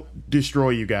won't destroy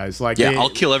you guys. Like, yeah,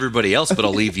 I'll kill everybody else, but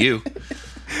I'll leave you.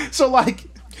 So like,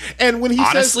 and when he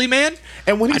honestly, man,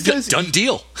 and when he says done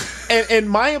deal,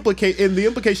 and the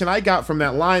implication I got from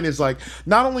that line is like,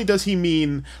 not only does he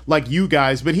mean like you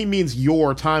guys, but he means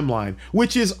your timeline,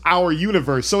 which is our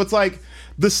universe. So it's like,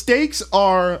 the stakes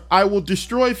are, I will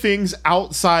destroy things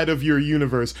outside of your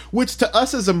universe, which to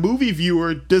us as a movie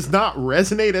viewer does not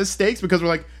resonate as stakes, because we're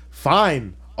like,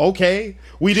 fine, okay,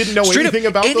 we didn't know anything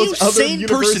about those other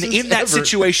universes. Any sane person in that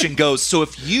situation goes, so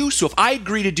if I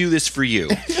agree to do this for you,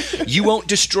 you won't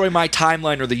destroy my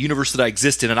timeline or the universe that I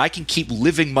exist in, and I can keep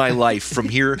living my life from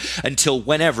here until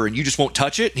whenever, and you just won't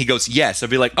touch it? And he goes, yes.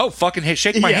 I'd be like, oh, fucking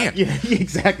shake my hand. Yeah,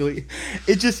 exactly.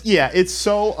 It just, it's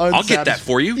so unsatisfying. I'll get that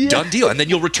for you. Yeah. Done deal. And then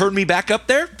you'll return me back up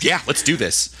there? Yeah, let's do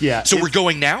this. Yeah. So we're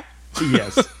going now?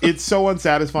 Yes. It's so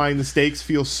unsatisfying. The stakes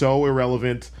feel so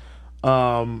irrelevant.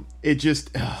 It just,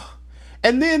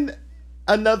 and then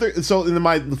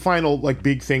the final like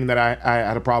big thing that I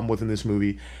had a problem with in this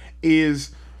movie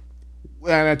is,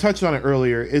 and I touched on it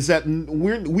earlier, is that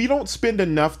we don't spend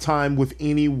enough time with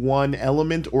any one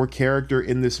element or character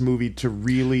in this movie to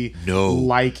really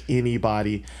like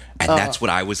anybody. And that's what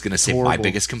I was going to say. Horrible. My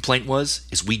biggest complaint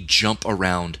is we jump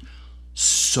around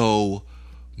so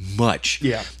much.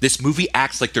 Yeah. This movie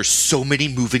acts like there's so many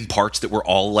moving parts that we're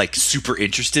all like super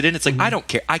interested in. It's like, I don't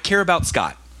care. I care about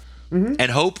Scott.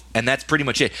 and Hope, and that's pretty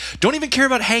much it. Don't even care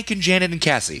about Hank and Janet and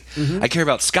Cassie. I care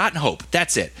about Scott and Hope.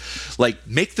 That's it. Like,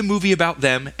 make the movie about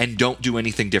them and don't do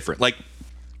anything different. Like,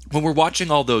 when we're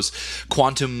watching all those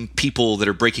quantum people that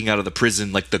are breaking out of the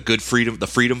prison, like the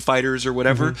freedom fighters or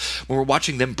whatever, when we're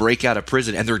watching them break out of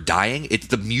prison and they're dying, it's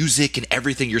the music and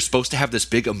everything. You're supposed to have this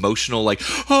big emotional, like,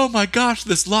 oh my gosh,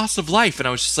 this loss of life. And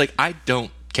I was just like, I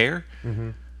don't care.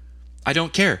 I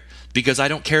don't care. Because I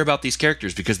don't care about these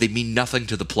characters because they mean nothing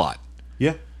to the plot.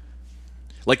 Yeah.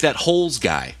 Like that Holes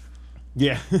guy.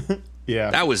 Yeah.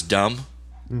 Yeah. That was dumb.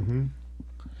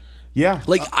 Yeah.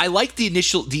 Like, I like the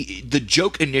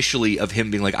joke initially of him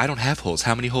being like, I don't have holes.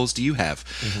 How many holes do you have?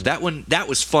 That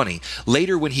was funny.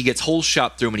 Later, when he gets holes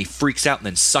shot through him and he freaks out and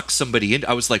then sucks somebody in,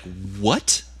 I was like,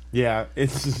 what? Yeah.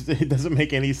 It doesn't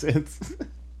make any sense.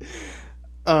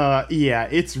 Yeah,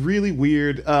 it's really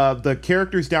weird. The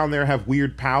characters down there have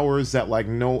weird powers that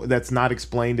that's not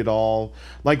explained at all.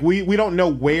 Like, we don't know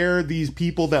where these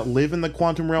people that live in the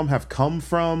quantum realm have come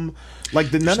from.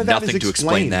 Like, none of that is explained. To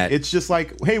explain that. It's just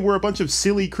like, hey, we're a bunch of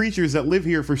silly creatures that live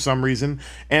here for some reason,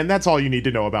 and that's all you need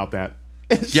to know about that.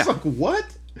 It's just like, what?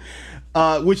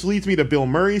 Which leads me to Bill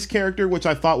Murray's character, which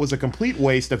I thought was a complete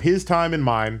waste of his time and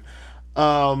mine.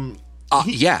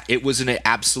 Yeah, it was an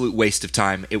absolute waste of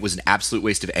time. It was an absolute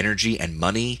waste of energy and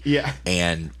money. Yeah.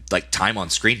 And, like, time on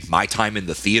screen, my time in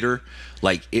the theater.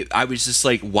 Like, I was just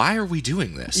like, why are we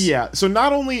doing this? Yeah, so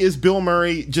not only is Bill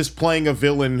Murray just playing a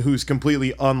villain who's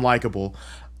completely unlikable,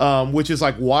 which is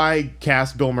like, why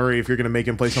cast Bill Murray if you're going to make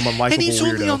him play some unlikable weirdo? And he's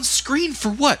only on screen for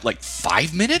what, like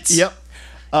 5 minutes? Yep.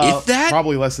 If that?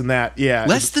 Probably less than that, yeah.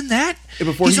 Less than that?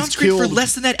 Before he's on screen killed. For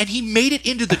less than that, and he made it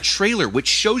into the trailer, which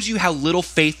shows you how little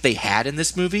faith they had in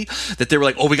this movie, that they were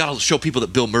like, oh, we got to show people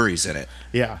that Bill Murray's in it.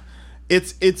 Yeah.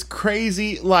 It's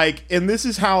crazy, like, and this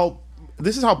is how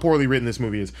poorly written this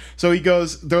movie is. So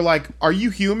they're like, are you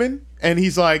human? And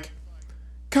he's like,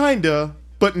 kinda,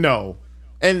 but no.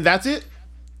 And that's it?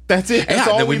 That's it? That's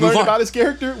all we learned about his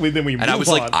character? Then we move on. And I was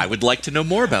like, I would like to know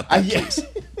more about that, please.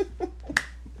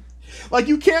 Like,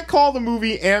 you can't call the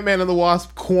movie Ant-Man and the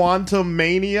Wasp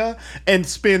Quantumania and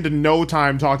spend no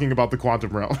time talking about the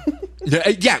quantum realm.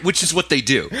 Yeah, which is what they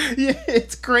do. Yeah,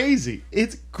 it's crazy.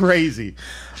 It's crazy.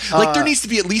 Like, there needs to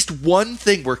be at least one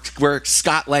thing where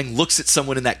Scott Lang looks at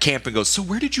someone in that camp and goes, so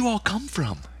where did you all come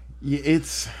from? Yeah,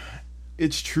 it's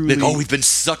truly... Like, oh, we've been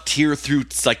sucked here through,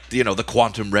 like, the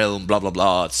quantum realm, blah, blah,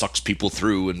 blah. It sucks people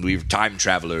through, and we're time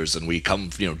travelers, and we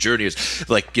come, journeyers.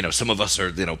 Like, some of us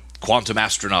are, quantum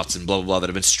astronauts and blah, blah, blah, that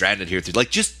have been stranded here. Like,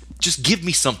 just give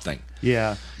me something.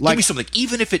 Yeah. Give me something.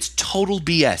 Even if it's total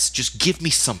BS, just give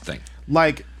me something.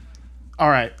 Like, all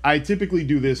right, I typically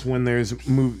do this when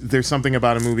there's something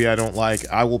about a movie I don't like.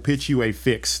 I will pitch you a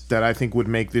fix that I think would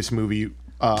make this movie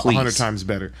 100 times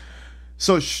better.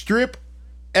 So strip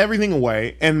everything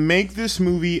away and make this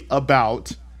movie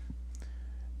about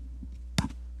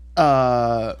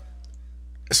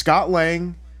Scott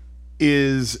Lang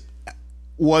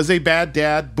was a bad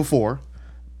dad before.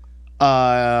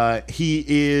 He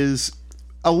is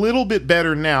a little bit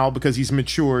better now because he's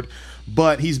matured,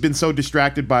 but he's been so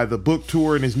distracted by the book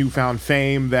tour and his newfound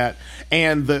fame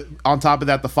on top of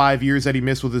that, the 5 years that he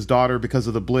missed with his daughter because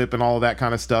of the blip and all of that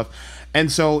kind of stuff. And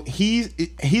so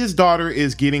his daughter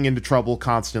is getting into trouble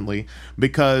constantly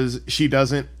because she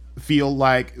doesn't feel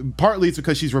like, partly it's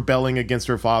because she's rebelling against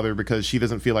her father because she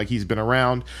doesn't feel like he's been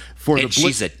around for the blip.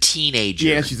 She's a teenager.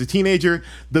 Yeah, she's a teenager.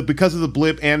 Because of the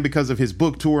blip and because of his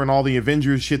book tour and all the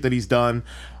Avengers shit that he's done.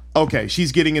 Okay,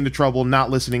 she's getting into trouble, not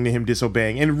listening to him,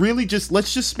 disobeying. And really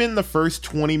let's just spend the first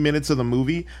 20 minutes of the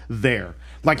movie there.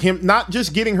 Like, him not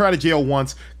just getting her out of jail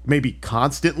once, maybe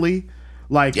constantly.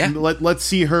 Like, yeah. Let's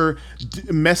see her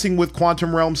messing with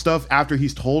quantum realm stuff after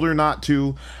he's told her not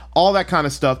to. All that kind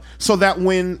of stuff. So that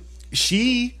when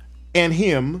she and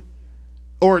him,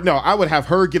 or no, I would have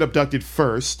her get abducted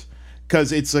first.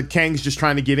 Because it's Kang's just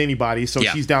trying to get anybody. So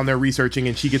she's down there researching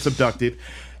and she gets abducted.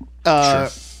 Sure.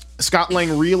 Scott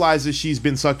Lang realizes she's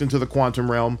been sucked into the quantum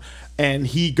realm, and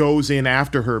he goes in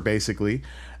after her, basically.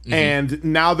 Mm-hmm. And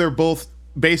now they're both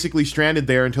basically stranded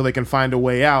there until they can find a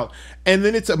way out. And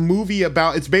then it's a movie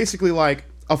it's basically like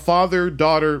a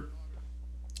father-daughter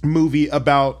movie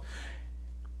about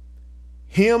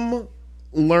him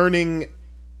learning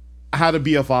how to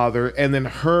be a father, and then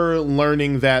her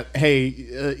learning that,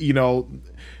 hey,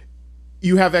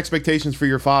 you have expectations for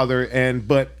your father, and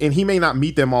he may not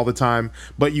meet them all the time,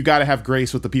 but you got to have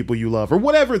grace with the people you love, or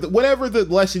whatever the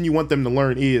lesson you want them to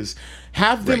learn is.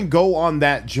 Have them go on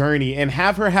that journey, and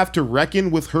have her have to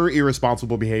reckon with her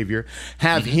irresponsible behavior,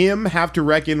 have him have to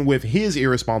reckon with his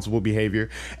irresponsible behavior,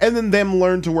 and then them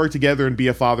learn to work together and be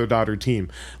a father-daughter team.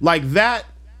 Like, that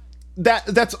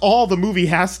that's all the movie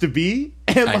has to be,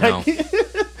 and I like, know.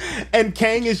 and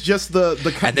Kang is just the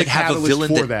And then have a catalyst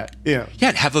villain for that. Yeah, Yeah,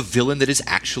 and have a villain that is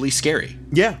actually scary.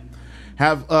 yeah.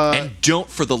 Have And don't,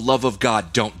 for the love of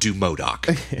God, don't do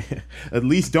MODOK. at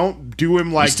least don't do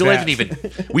him like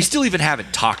We still even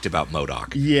haven't talked about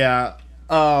MODOK. Yeah.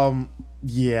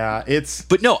 Yeah, it's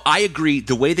But no, I agree.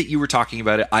 The way that you were talking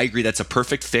about it, I agree that's a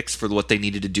perfect fix for what they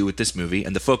needed to do with this movie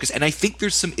and the focus. And I think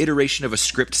there's some iteration of a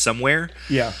script somewhere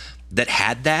yeah. that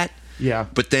had that. Yeah.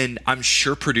 But then I'm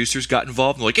sure producers got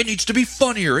involved and were like, it needs to be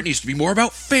funnier. It needs to be more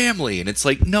about family. And it's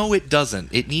like, no, it doesn't.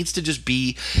 It needs to just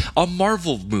be a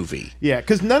Marvel movie. Yeah,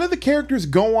 because none of the characters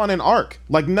go on an arc.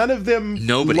 Like, none of them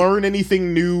learn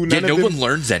anything new. No one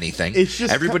learns anything. It's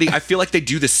just everybody. I feel like they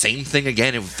do the same thing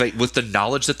again with the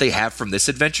knowledge that they have from this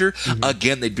adventure. Mm-hmm.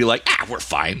 Again, they'd be like, we're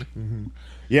fine. Mm-hmm.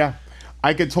 Yeah,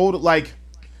 I could totally like.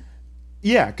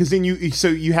 Yeah, because then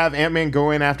you have Ant-Man go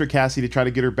in after Cassie to try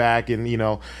to get her back, and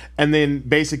and then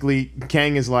basically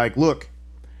Kang is like, look,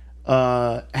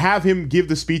 have him give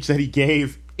the speech that he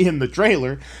gave in the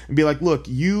trailer and be like, look,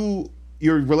 your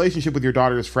relationship with your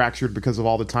daughter is fractured because of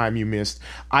all the time you missed.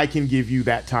 I can give you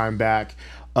that time back.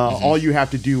 All you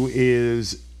have to do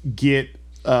is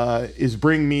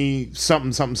bring me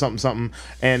something,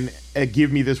 and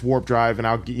give me this warp drive, and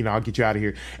I'll get you out of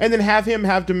here. And then have him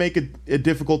have to make a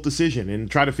difficult decision and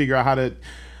try to figure out how to,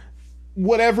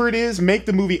 whatever it is, make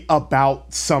the movie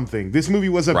about something. This movie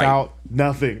was about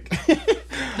nothing.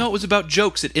 No, it was about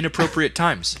jokes at inappropriate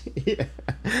times. Yeah.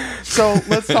 So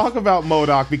let's talk about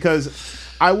MODOK, because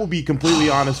I will be completely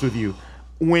honest with you.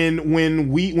 When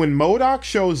MODOK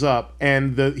shows up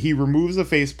and he removes the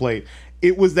faceplate,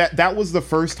 it was that was the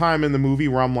first time in the movie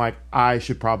where I'm like, I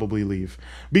should probably leave,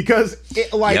 because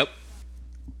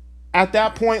at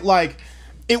that point, like,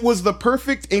 it was the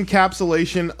perfect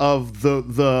encapsulation of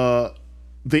the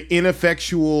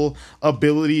ineffectual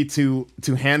ability to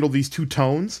handle these two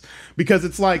tones, because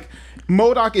it's like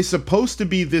MODOK is supposed to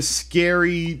be this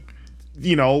scary,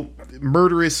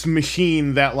 murderous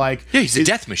machine that, like, he's a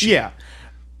death machine. Yeah,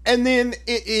 and then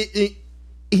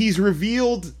he's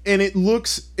revealed, and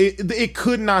it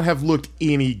could not have looked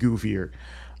any goofier.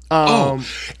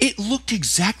 It looked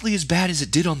exactly as bad as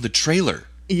it did on the trailer.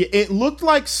 Yeah, it looked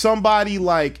like somebody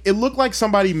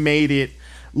made it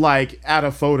like out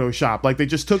of Photoshop. Like they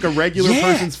just took a regular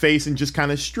person's face and just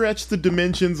kind of stretched the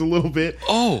dimensions a little bit.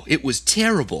 Oh, it was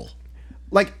terrible.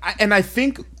 Like, and I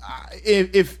think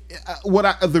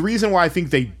the reason why I think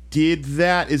they did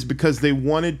that is because they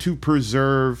wanted to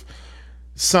preserve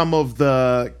some of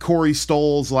the Corey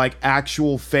Stoll's like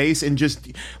actual face, and just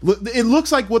it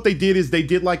looks like what they did is they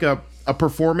did like a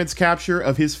performance capture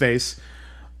of his face,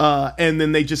 and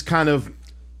then they just kind of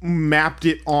mapped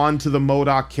it onto the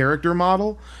MODOK character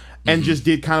model, and just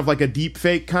did kind of like a deep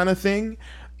fake kind of thing.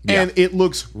 Yeah. And it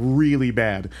looks really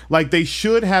bad. Like they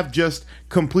should have just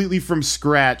completely from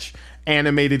scratch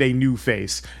animated a new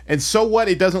face. And so what?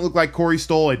 It doesn't look like Corey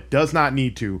Stoll. It does not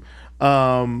need to.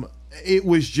 It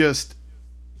was just,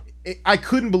 I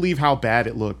couldn't believe how bad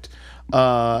it looked,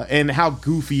 and how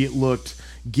goofy it looked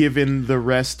given the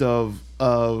rest of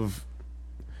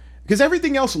because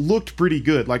everything else looked pretty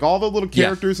good. Like all the little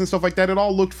characters and stuff like that, it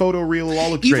all looked photoreal. It all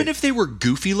looked Even great. if they were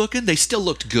goofy looking, they still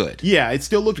looked good. Yeah, it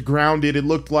still looked grounded. It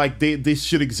looked like this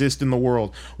should exist in the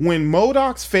world. When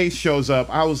MODOK's face shows up,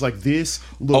 I was like, this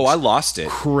looks I lost it.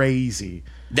 Crazy.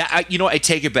 I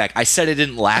take it back. I said I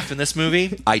didn't laugh in this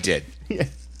movie. I did. Yeah.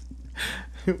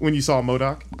 When you saw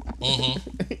MODOK?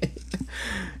 Mm-hmm.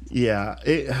 Yeah.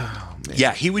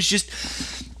 Yeah, he was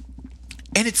just...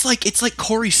 And it's like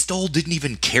Corey Stoll didn't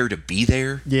even care to be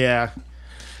there. Yeah.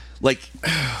 Like,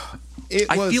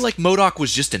 I feel like MODOK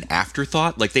was just an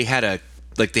afterthought. Like they had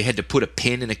to put a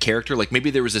pin in a character. Like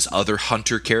maybe there was this other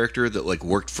Hunter character that like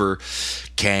worked for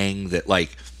Kang that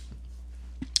like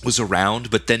was around,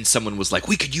 but then someone was like,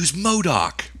 we could use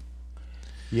MODOK.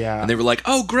 Yeah. And they were like,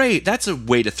 oh great, that's a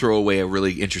way to throw away a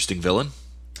really interesting villain.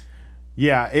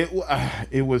 Yeah,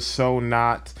 it was so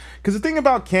not, because the thing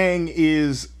about Kang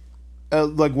is,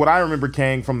 like what I remember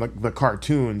Kang from the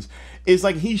cartoons is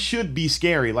like he should be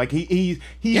scary. Like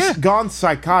he's gone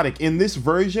psychotic. In this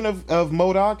version of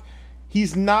MODOK,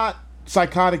 he's not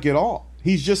psychotic at all.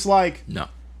 He's just like, no,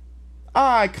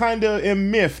 I kind of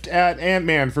am miffed at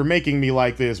Ant-Man for making me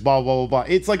like this, blah blah blah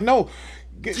blah. It's like, no,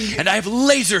 and I have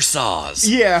laser saws.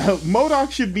 Yeah,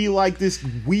 MODOK should be like this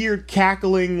weird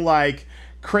cackling like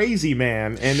crazy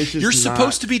man, and it's just you're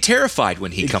supposed to be terrified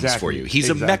when he comes for you. He's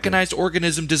a mechanized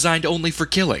organism designed only for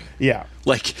killing. Yeah,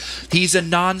 like he's a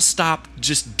non-stop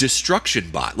just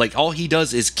destruction bot. Like all he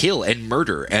does is kill and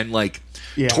murder and like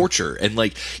torture, and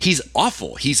like he's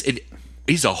awful. He's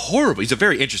he's a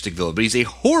very interesting villain, but he's a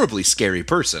horribly scary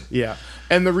person. Yeah.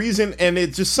 And the reason, and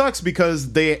it just sucks because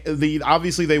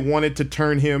obviously they wanted to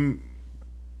turn him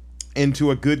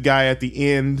into a good guy at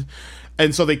the end,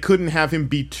 and so they couldn't have him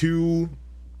be too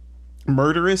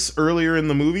murderous earlier in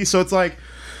the movie. So it's like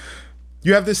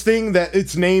you have this thing that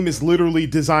its name is literally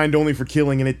designed only for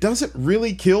killing, and it doesn't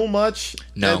really kill much.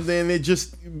 No. And then it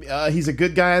just he's a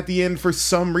good guy at the end for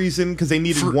some reason because they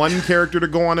needed one character to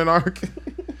go on an arc.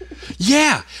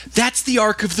 Yeah, that's the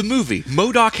arc of the movie.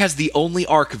 MODOK has the only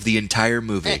arc of the entire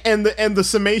movie. And the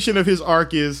summation of his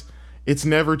arc is it's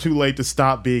never too late to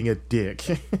stop being a dick.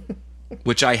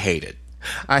 Which I hated.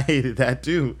 I hated that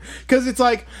too, because it's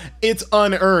like it's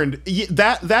unearned.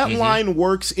 That line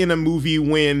works in a movie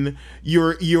when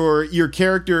your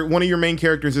character, one of your main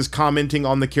characters, is commenting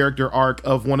on the character arc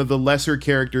of one of the lesser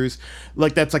characters,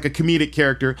 like that's like a comedic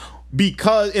character,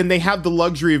 and they have the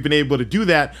luxury of being able to do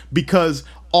that because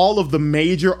all of the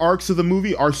major arcs of the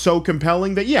movie are so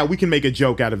compelling that, yeah, we can make a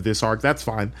joke out of this arc. That's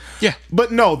fine. Yeah.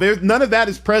 But no, none of that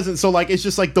is present. So, like, it's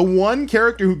just like the one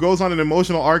character who goes on an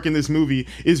emotional arc in this movie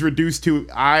is reduced to,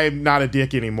 I'm not a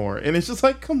dick anymore. And it's just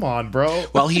like, come on, bro.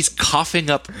 While he's coughing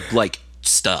up, like,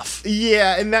 stuff.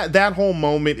 Yeah, and that whole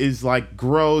moment is, like,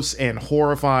 gross and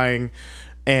horrifying.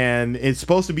 And it's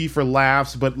supposed to be for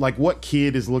laughs, but, like, what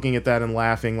kid is looking at that and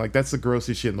laughing? Like, that's the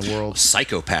grossest shit in the world.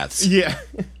 Psychopaths. Yeah.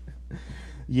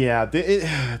 Yeah,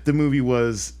 the movie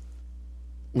was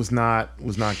not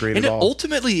great and at all.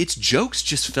 Ultimately, its jokes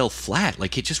just fell flat.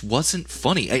 Like, it just wasn't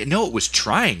funny. I know it was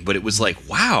trying, but it was like,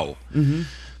 wow. Mm-hmm.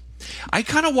 I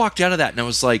kind of walked out of that and I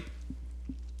was like,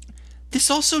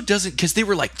 this also doesn't, because they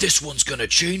were like, this one's going to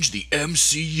change the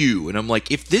MCU. And I'm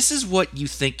like, if this is what you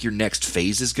think your next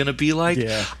phase is going to be like,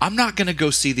 I'm not going to go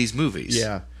see these movies.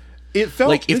 Yeah. It felt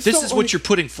like, if this is what you're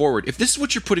putting forward, this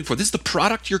is the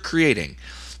product you're creating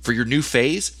for your new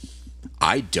phase,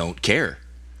 I don't care.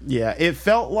 Yeah, it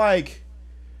felt like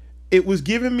it was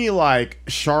giving me like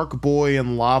Shark Boy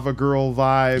and Lava Girl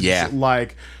vibes. Yeah.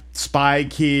 Like Spy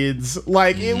Kids.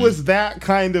 Like it was that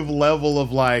kind of level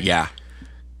of like just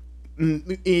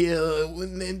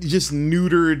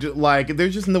neutered, like there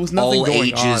was nothing all going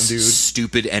ages, on, dude.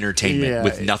 Stupid entertainment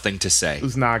with nothing to say. It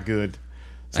was not good.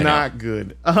 It's not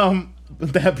good.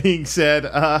 That being said,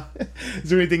 is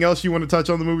there anything else you want to touch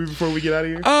on the movie before we get out of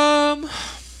here?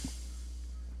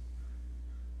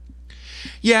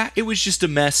 Yeah, it was just a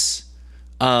mess.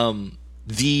 The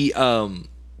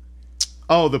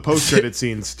post-credit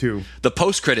scenes too. The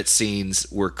post-credit scenes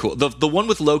were cool. The one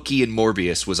with Loki and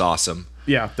Morbius was awesome.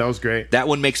 Yeah, that was great. That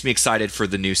one makes me excited for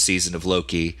the new season of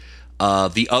Loki.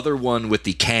 The other one with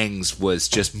the Kangs was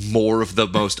just more of the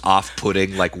most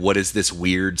off-putting, like, what is this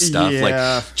weird stuff? Yeah. Like,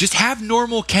 just have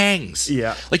normal Kangs.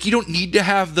 Yeah. Like, you don't need to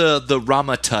have the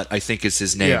Ramatut, I think is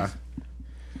his name. Yeah.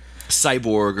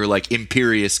 Cyborg, or like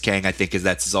Imperious Kang, I think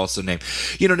that's his also name.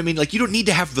 You know what I mean? Like, you don't need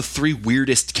to have the three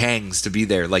weirdest Kangs to be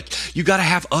there. Like, you got to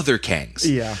have other Kangs.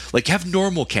 Yeah. Like, have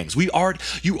normal Kangs.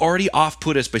 You already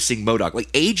off-put us by seeing MODOK.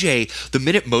 Like, AJ, the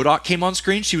minute MODOK came on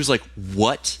screen, she was like,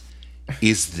 what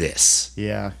is this?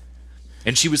 Yeah.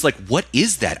 And she was like, what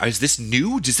is that? Is this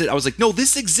new? I was like, no,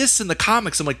 this exists in the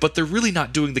comics. I'm like, but they're really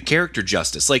not doing the character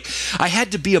justice. Like, I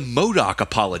had to be a MODOK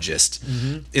apologist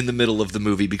in the middle of the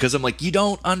movie because I'm like, you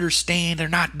don't understand. They're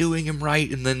not doing him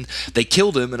right. And then they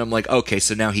killed him. And I'm like, okay,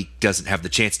 so now he doesn't have the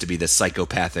chance to be this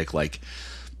psychopathic, like,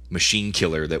 machine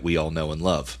killer that we all know and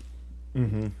love.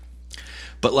 Mm-hmm.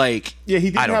 But, like, yeah,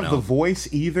 he didn't have the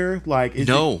voice either. Like,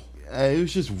 no. It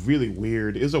was just really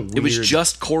weird. It was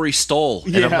just Corey Stoll.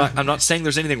 And I'm not saying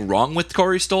there's anything wrong with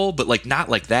Corey Stoll, but like not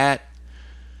like that.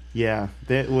 Yeah,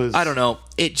 that was. I don't know.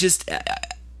 It just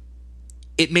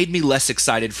it made me less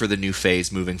excited for the new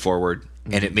phase moving forward,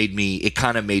 and it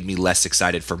kind of made me less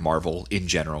excited for Marvel in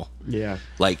general. Yeah,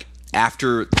 like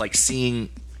after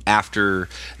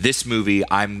this movie,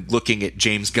 I'm looking at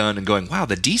James Gunn and going, "Wow,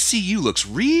 the DCU looks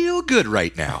real good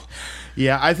right now."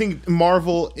 Yeah, I think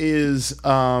Marvel is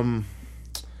in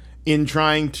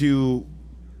trying to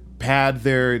pad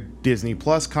their Disney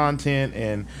Plus content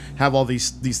and have all these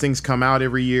things come out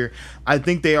every year. I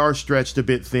think they are stretched a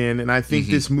bit thin, and I think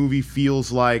this movie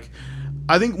feels like,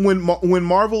 I think when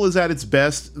Marvel is at its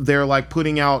best, they're like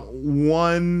putting out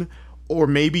one or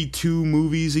maybe two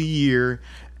movies a year,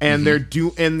 and you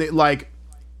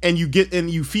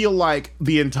feel like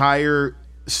the entire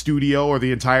studio or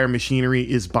the entire machinery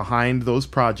is behind those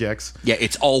projects. Yeah,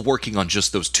 it's all working on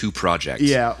just those two projects.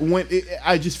 Yeah,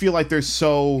 I just feel like there's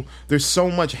so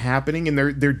much happening, and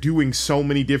they're doing so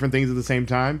many different things at the same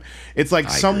time. It's like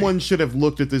someone should have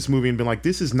looked at this movie and been like,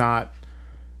 this is not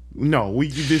No,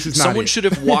 this is not Someone it. should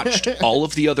have watched all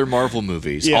of the other Marvel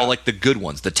movies, Yeah. all like the good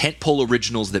ones, the tentpole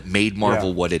originals that made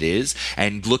Marvel what it is,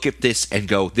 and look at this and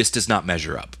go, this does not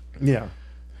measure up. Yeah.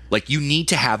 Like, you need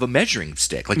to have a measuring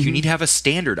stick. Like, you need to have a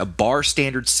standard, a bar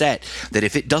standard set that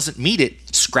if it doesn't meet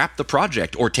it, scrap the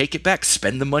project or take it back,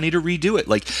 spend the money to redo it.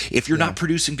 Like, if you're not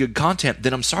producing good content,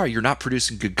 then I'm sorry, you're not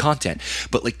producing good content.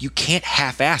 But, like, you can't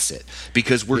half-ass it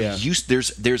because we're used,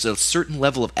 there's a certain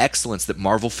level of excellence that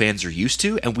Marvel fans are used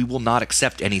to, and we will not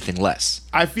accept anything less.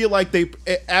 I feel like they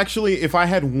actually, if I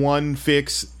had one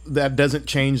fix that doesn't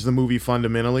change the movie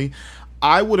fundamentally,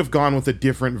 I would have gone with a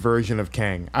different version of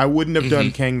Kang. I wouldn't have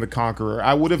done Kang the Conqueror.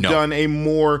 I would have done a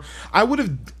more...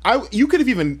 you could have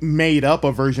even made up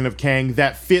a version of Kang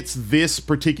that fits this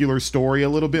particular story a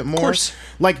little bit more. Of course.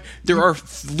 Like, There are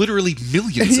literally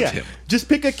millions of him. just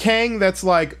pick a Kang that's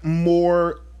like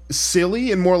more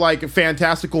silly and more like a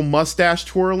fantastical mustache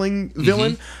twirling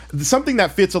villain. Something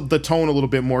that fits the tone a little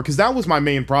bit more, because that was my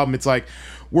main problem. It's like,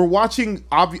 we're watching,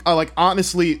 like,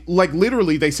 honestly, like,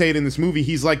 literally, they say it in this movie,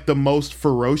 he's like the most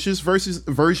ferocious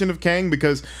version of Kang,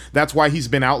 because that's why he's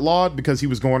been outlawed, because he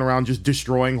was going around just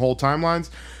destroying whole timelines.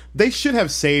 They should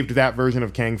have saved that version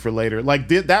of Kang for later. Like,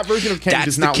 that version of Kang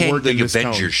does not work in this tone. That's the Kang the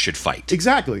Avengers should fight.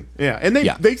 Exactly. Yeah, and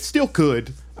they still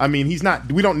could. I mean, he's not...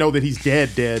 We don't know that he's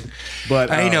dead, but...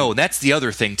 I know, that's the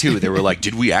other thing, too. They were like,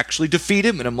 did we actually defeat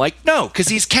him? And I'm like, no, because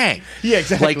he's Kang. Yeah,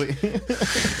 exactly. Like,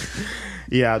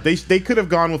 yeah, they could have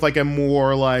gone with, like, a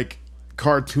more, like,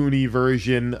 cartoony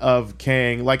version of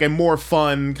Kang, like a more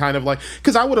fun kind of, like,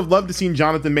 because I would have loved to seen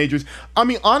Jonathan Majors. I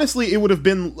mean, honestly, it would have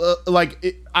been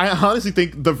I honestly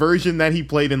think the version that he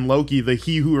played in Loki, the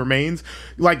He Who Remains,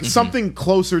 like something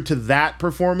closer to that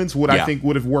performance I think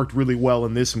would have worked really well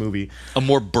in this movie. A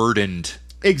more burdened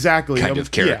kind of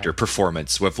character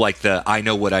performance with, like, I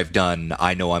know what I've done,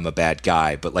 I know I'm a bad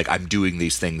guy, but, like, I'm doing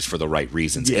these things for the right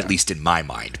reasons, at least in my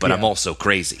mind, but I'm also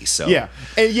crazy, so. Yeah,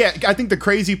 and I think the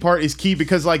crazy part is key,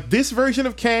 because, like, this version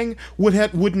of Kang would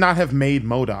not have made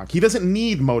MODOK. He doesn't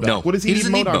need MODOK. No, what does he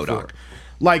doesn't need MODOK for?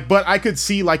 Like, but I could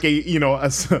see, like,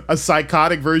 a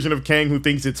psychotic version of Kang who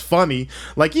thinks it's funny.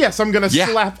 Like, yes, I'm gonna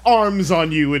slap arms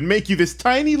on you and make you this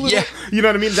tiny little... You know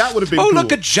what I mean? That would have been cool.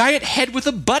 Look, a giant head with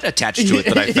a butt attached to it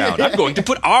that I found. I'm going to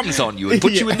put arms on you and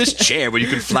put you in this chair where you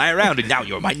can fly around, and now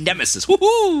you're my nemesis.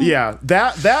 Woohoo! Yeah,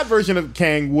 that version of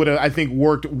Kang would have, I think,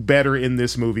 worked better in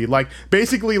this movie. Like,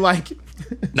 basically, like...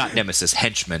 Not nemesis,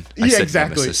 henchman. I said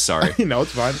exactly. Nemesis, sorry. No,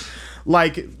 it's fine.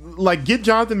 Like, get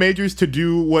Jonathan Majors to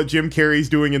do what Jim Carrey's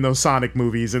doing in those Sonic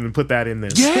movies and put that in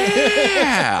this.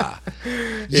 Yeah.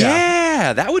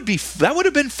 Yeah, that would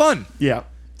have been fun. Yeah.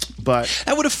 But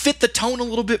that would have fit the tone a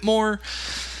little bit more.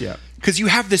 Yeah. Because you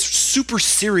have this super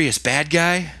serious bad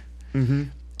guy,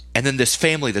 and then this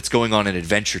family that's going on an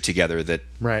adventure together that...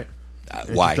 Right.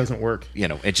 Why? It just doesn't work. You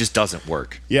know, it just doesn't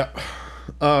work. Yeah.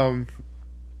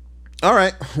 All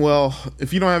right. Well,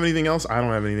 if you don't have anything else, I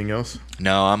don't have anything else.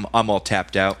 No, I'm all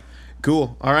tapped out.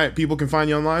 Cool. All right. People can find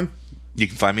you online? You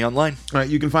can find me online. All right.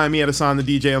 You can find me at Asan the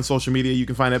DJ on social media. You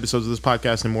can find episodes of this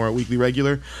podcast and more at Weekly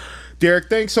Regular. Derek,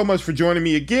 thanks so much for joining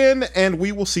me again, and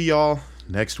we will see y'all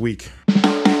next week.